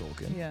time we were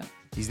talking. Yeah.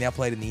 He's now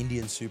played in the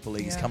Indian Super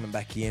League. He's Yeah. coming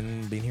back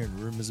in. Been hearing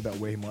rumours about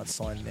where he might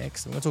sign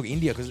next. I'm going to talk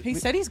India because He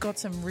said he's got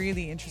some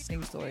really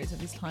interesting stories of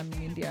his time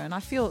in India. And I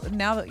feel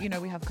now that,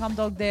 we have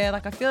Kumdog there,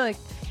 like I feel like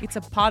it's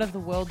a part of the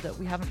world that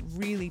we haven't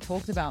really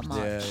talked about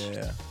much.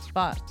 Yeah.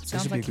 But So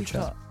sounds this will be like a good he's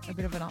got a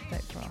bit of an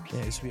update for us.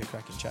 Yeah, this will be a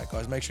cracking chat,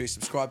 guys. Make sure you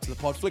subscribe to the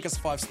pod. Flick us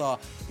a 5-star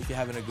if you're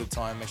having a good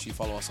time. Make sure you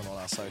follow us on all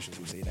our socials.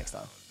 We'll see you next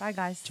time. Bye,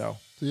 guys. Ciao.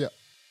 So yeah.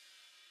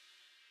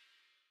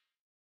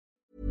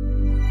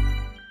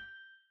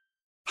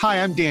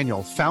 Hi, I'm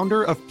Daniel,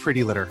 founder of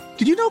Pretty Litter.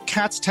 Did you know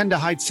cats tend to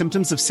hide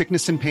symptoms of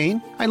sickness and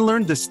pain? I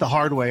learned this the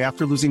hard way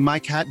after losing my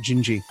cat,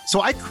 Gingy. So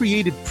I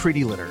created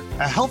Pretty Litter,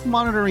 a health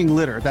monitoring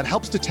litter that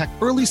helps detect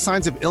early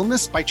signs of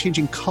illness by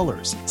changing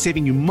colors,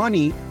 saving you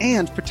money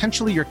and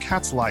potentially your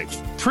cat's life.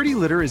 Pretty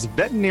Litter is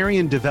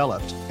veterinarian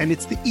developed, and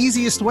it's the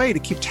easiest way to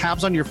keep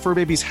tabs on your fur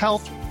baby's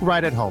health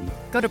right at home.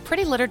 Go to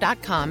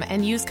prettylitter.com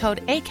and use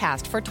code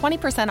ACAST for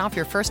 20% off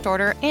your first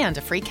order and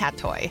a free cat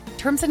toy.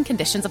 Terms and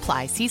conditions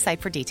apply. See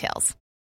site for details.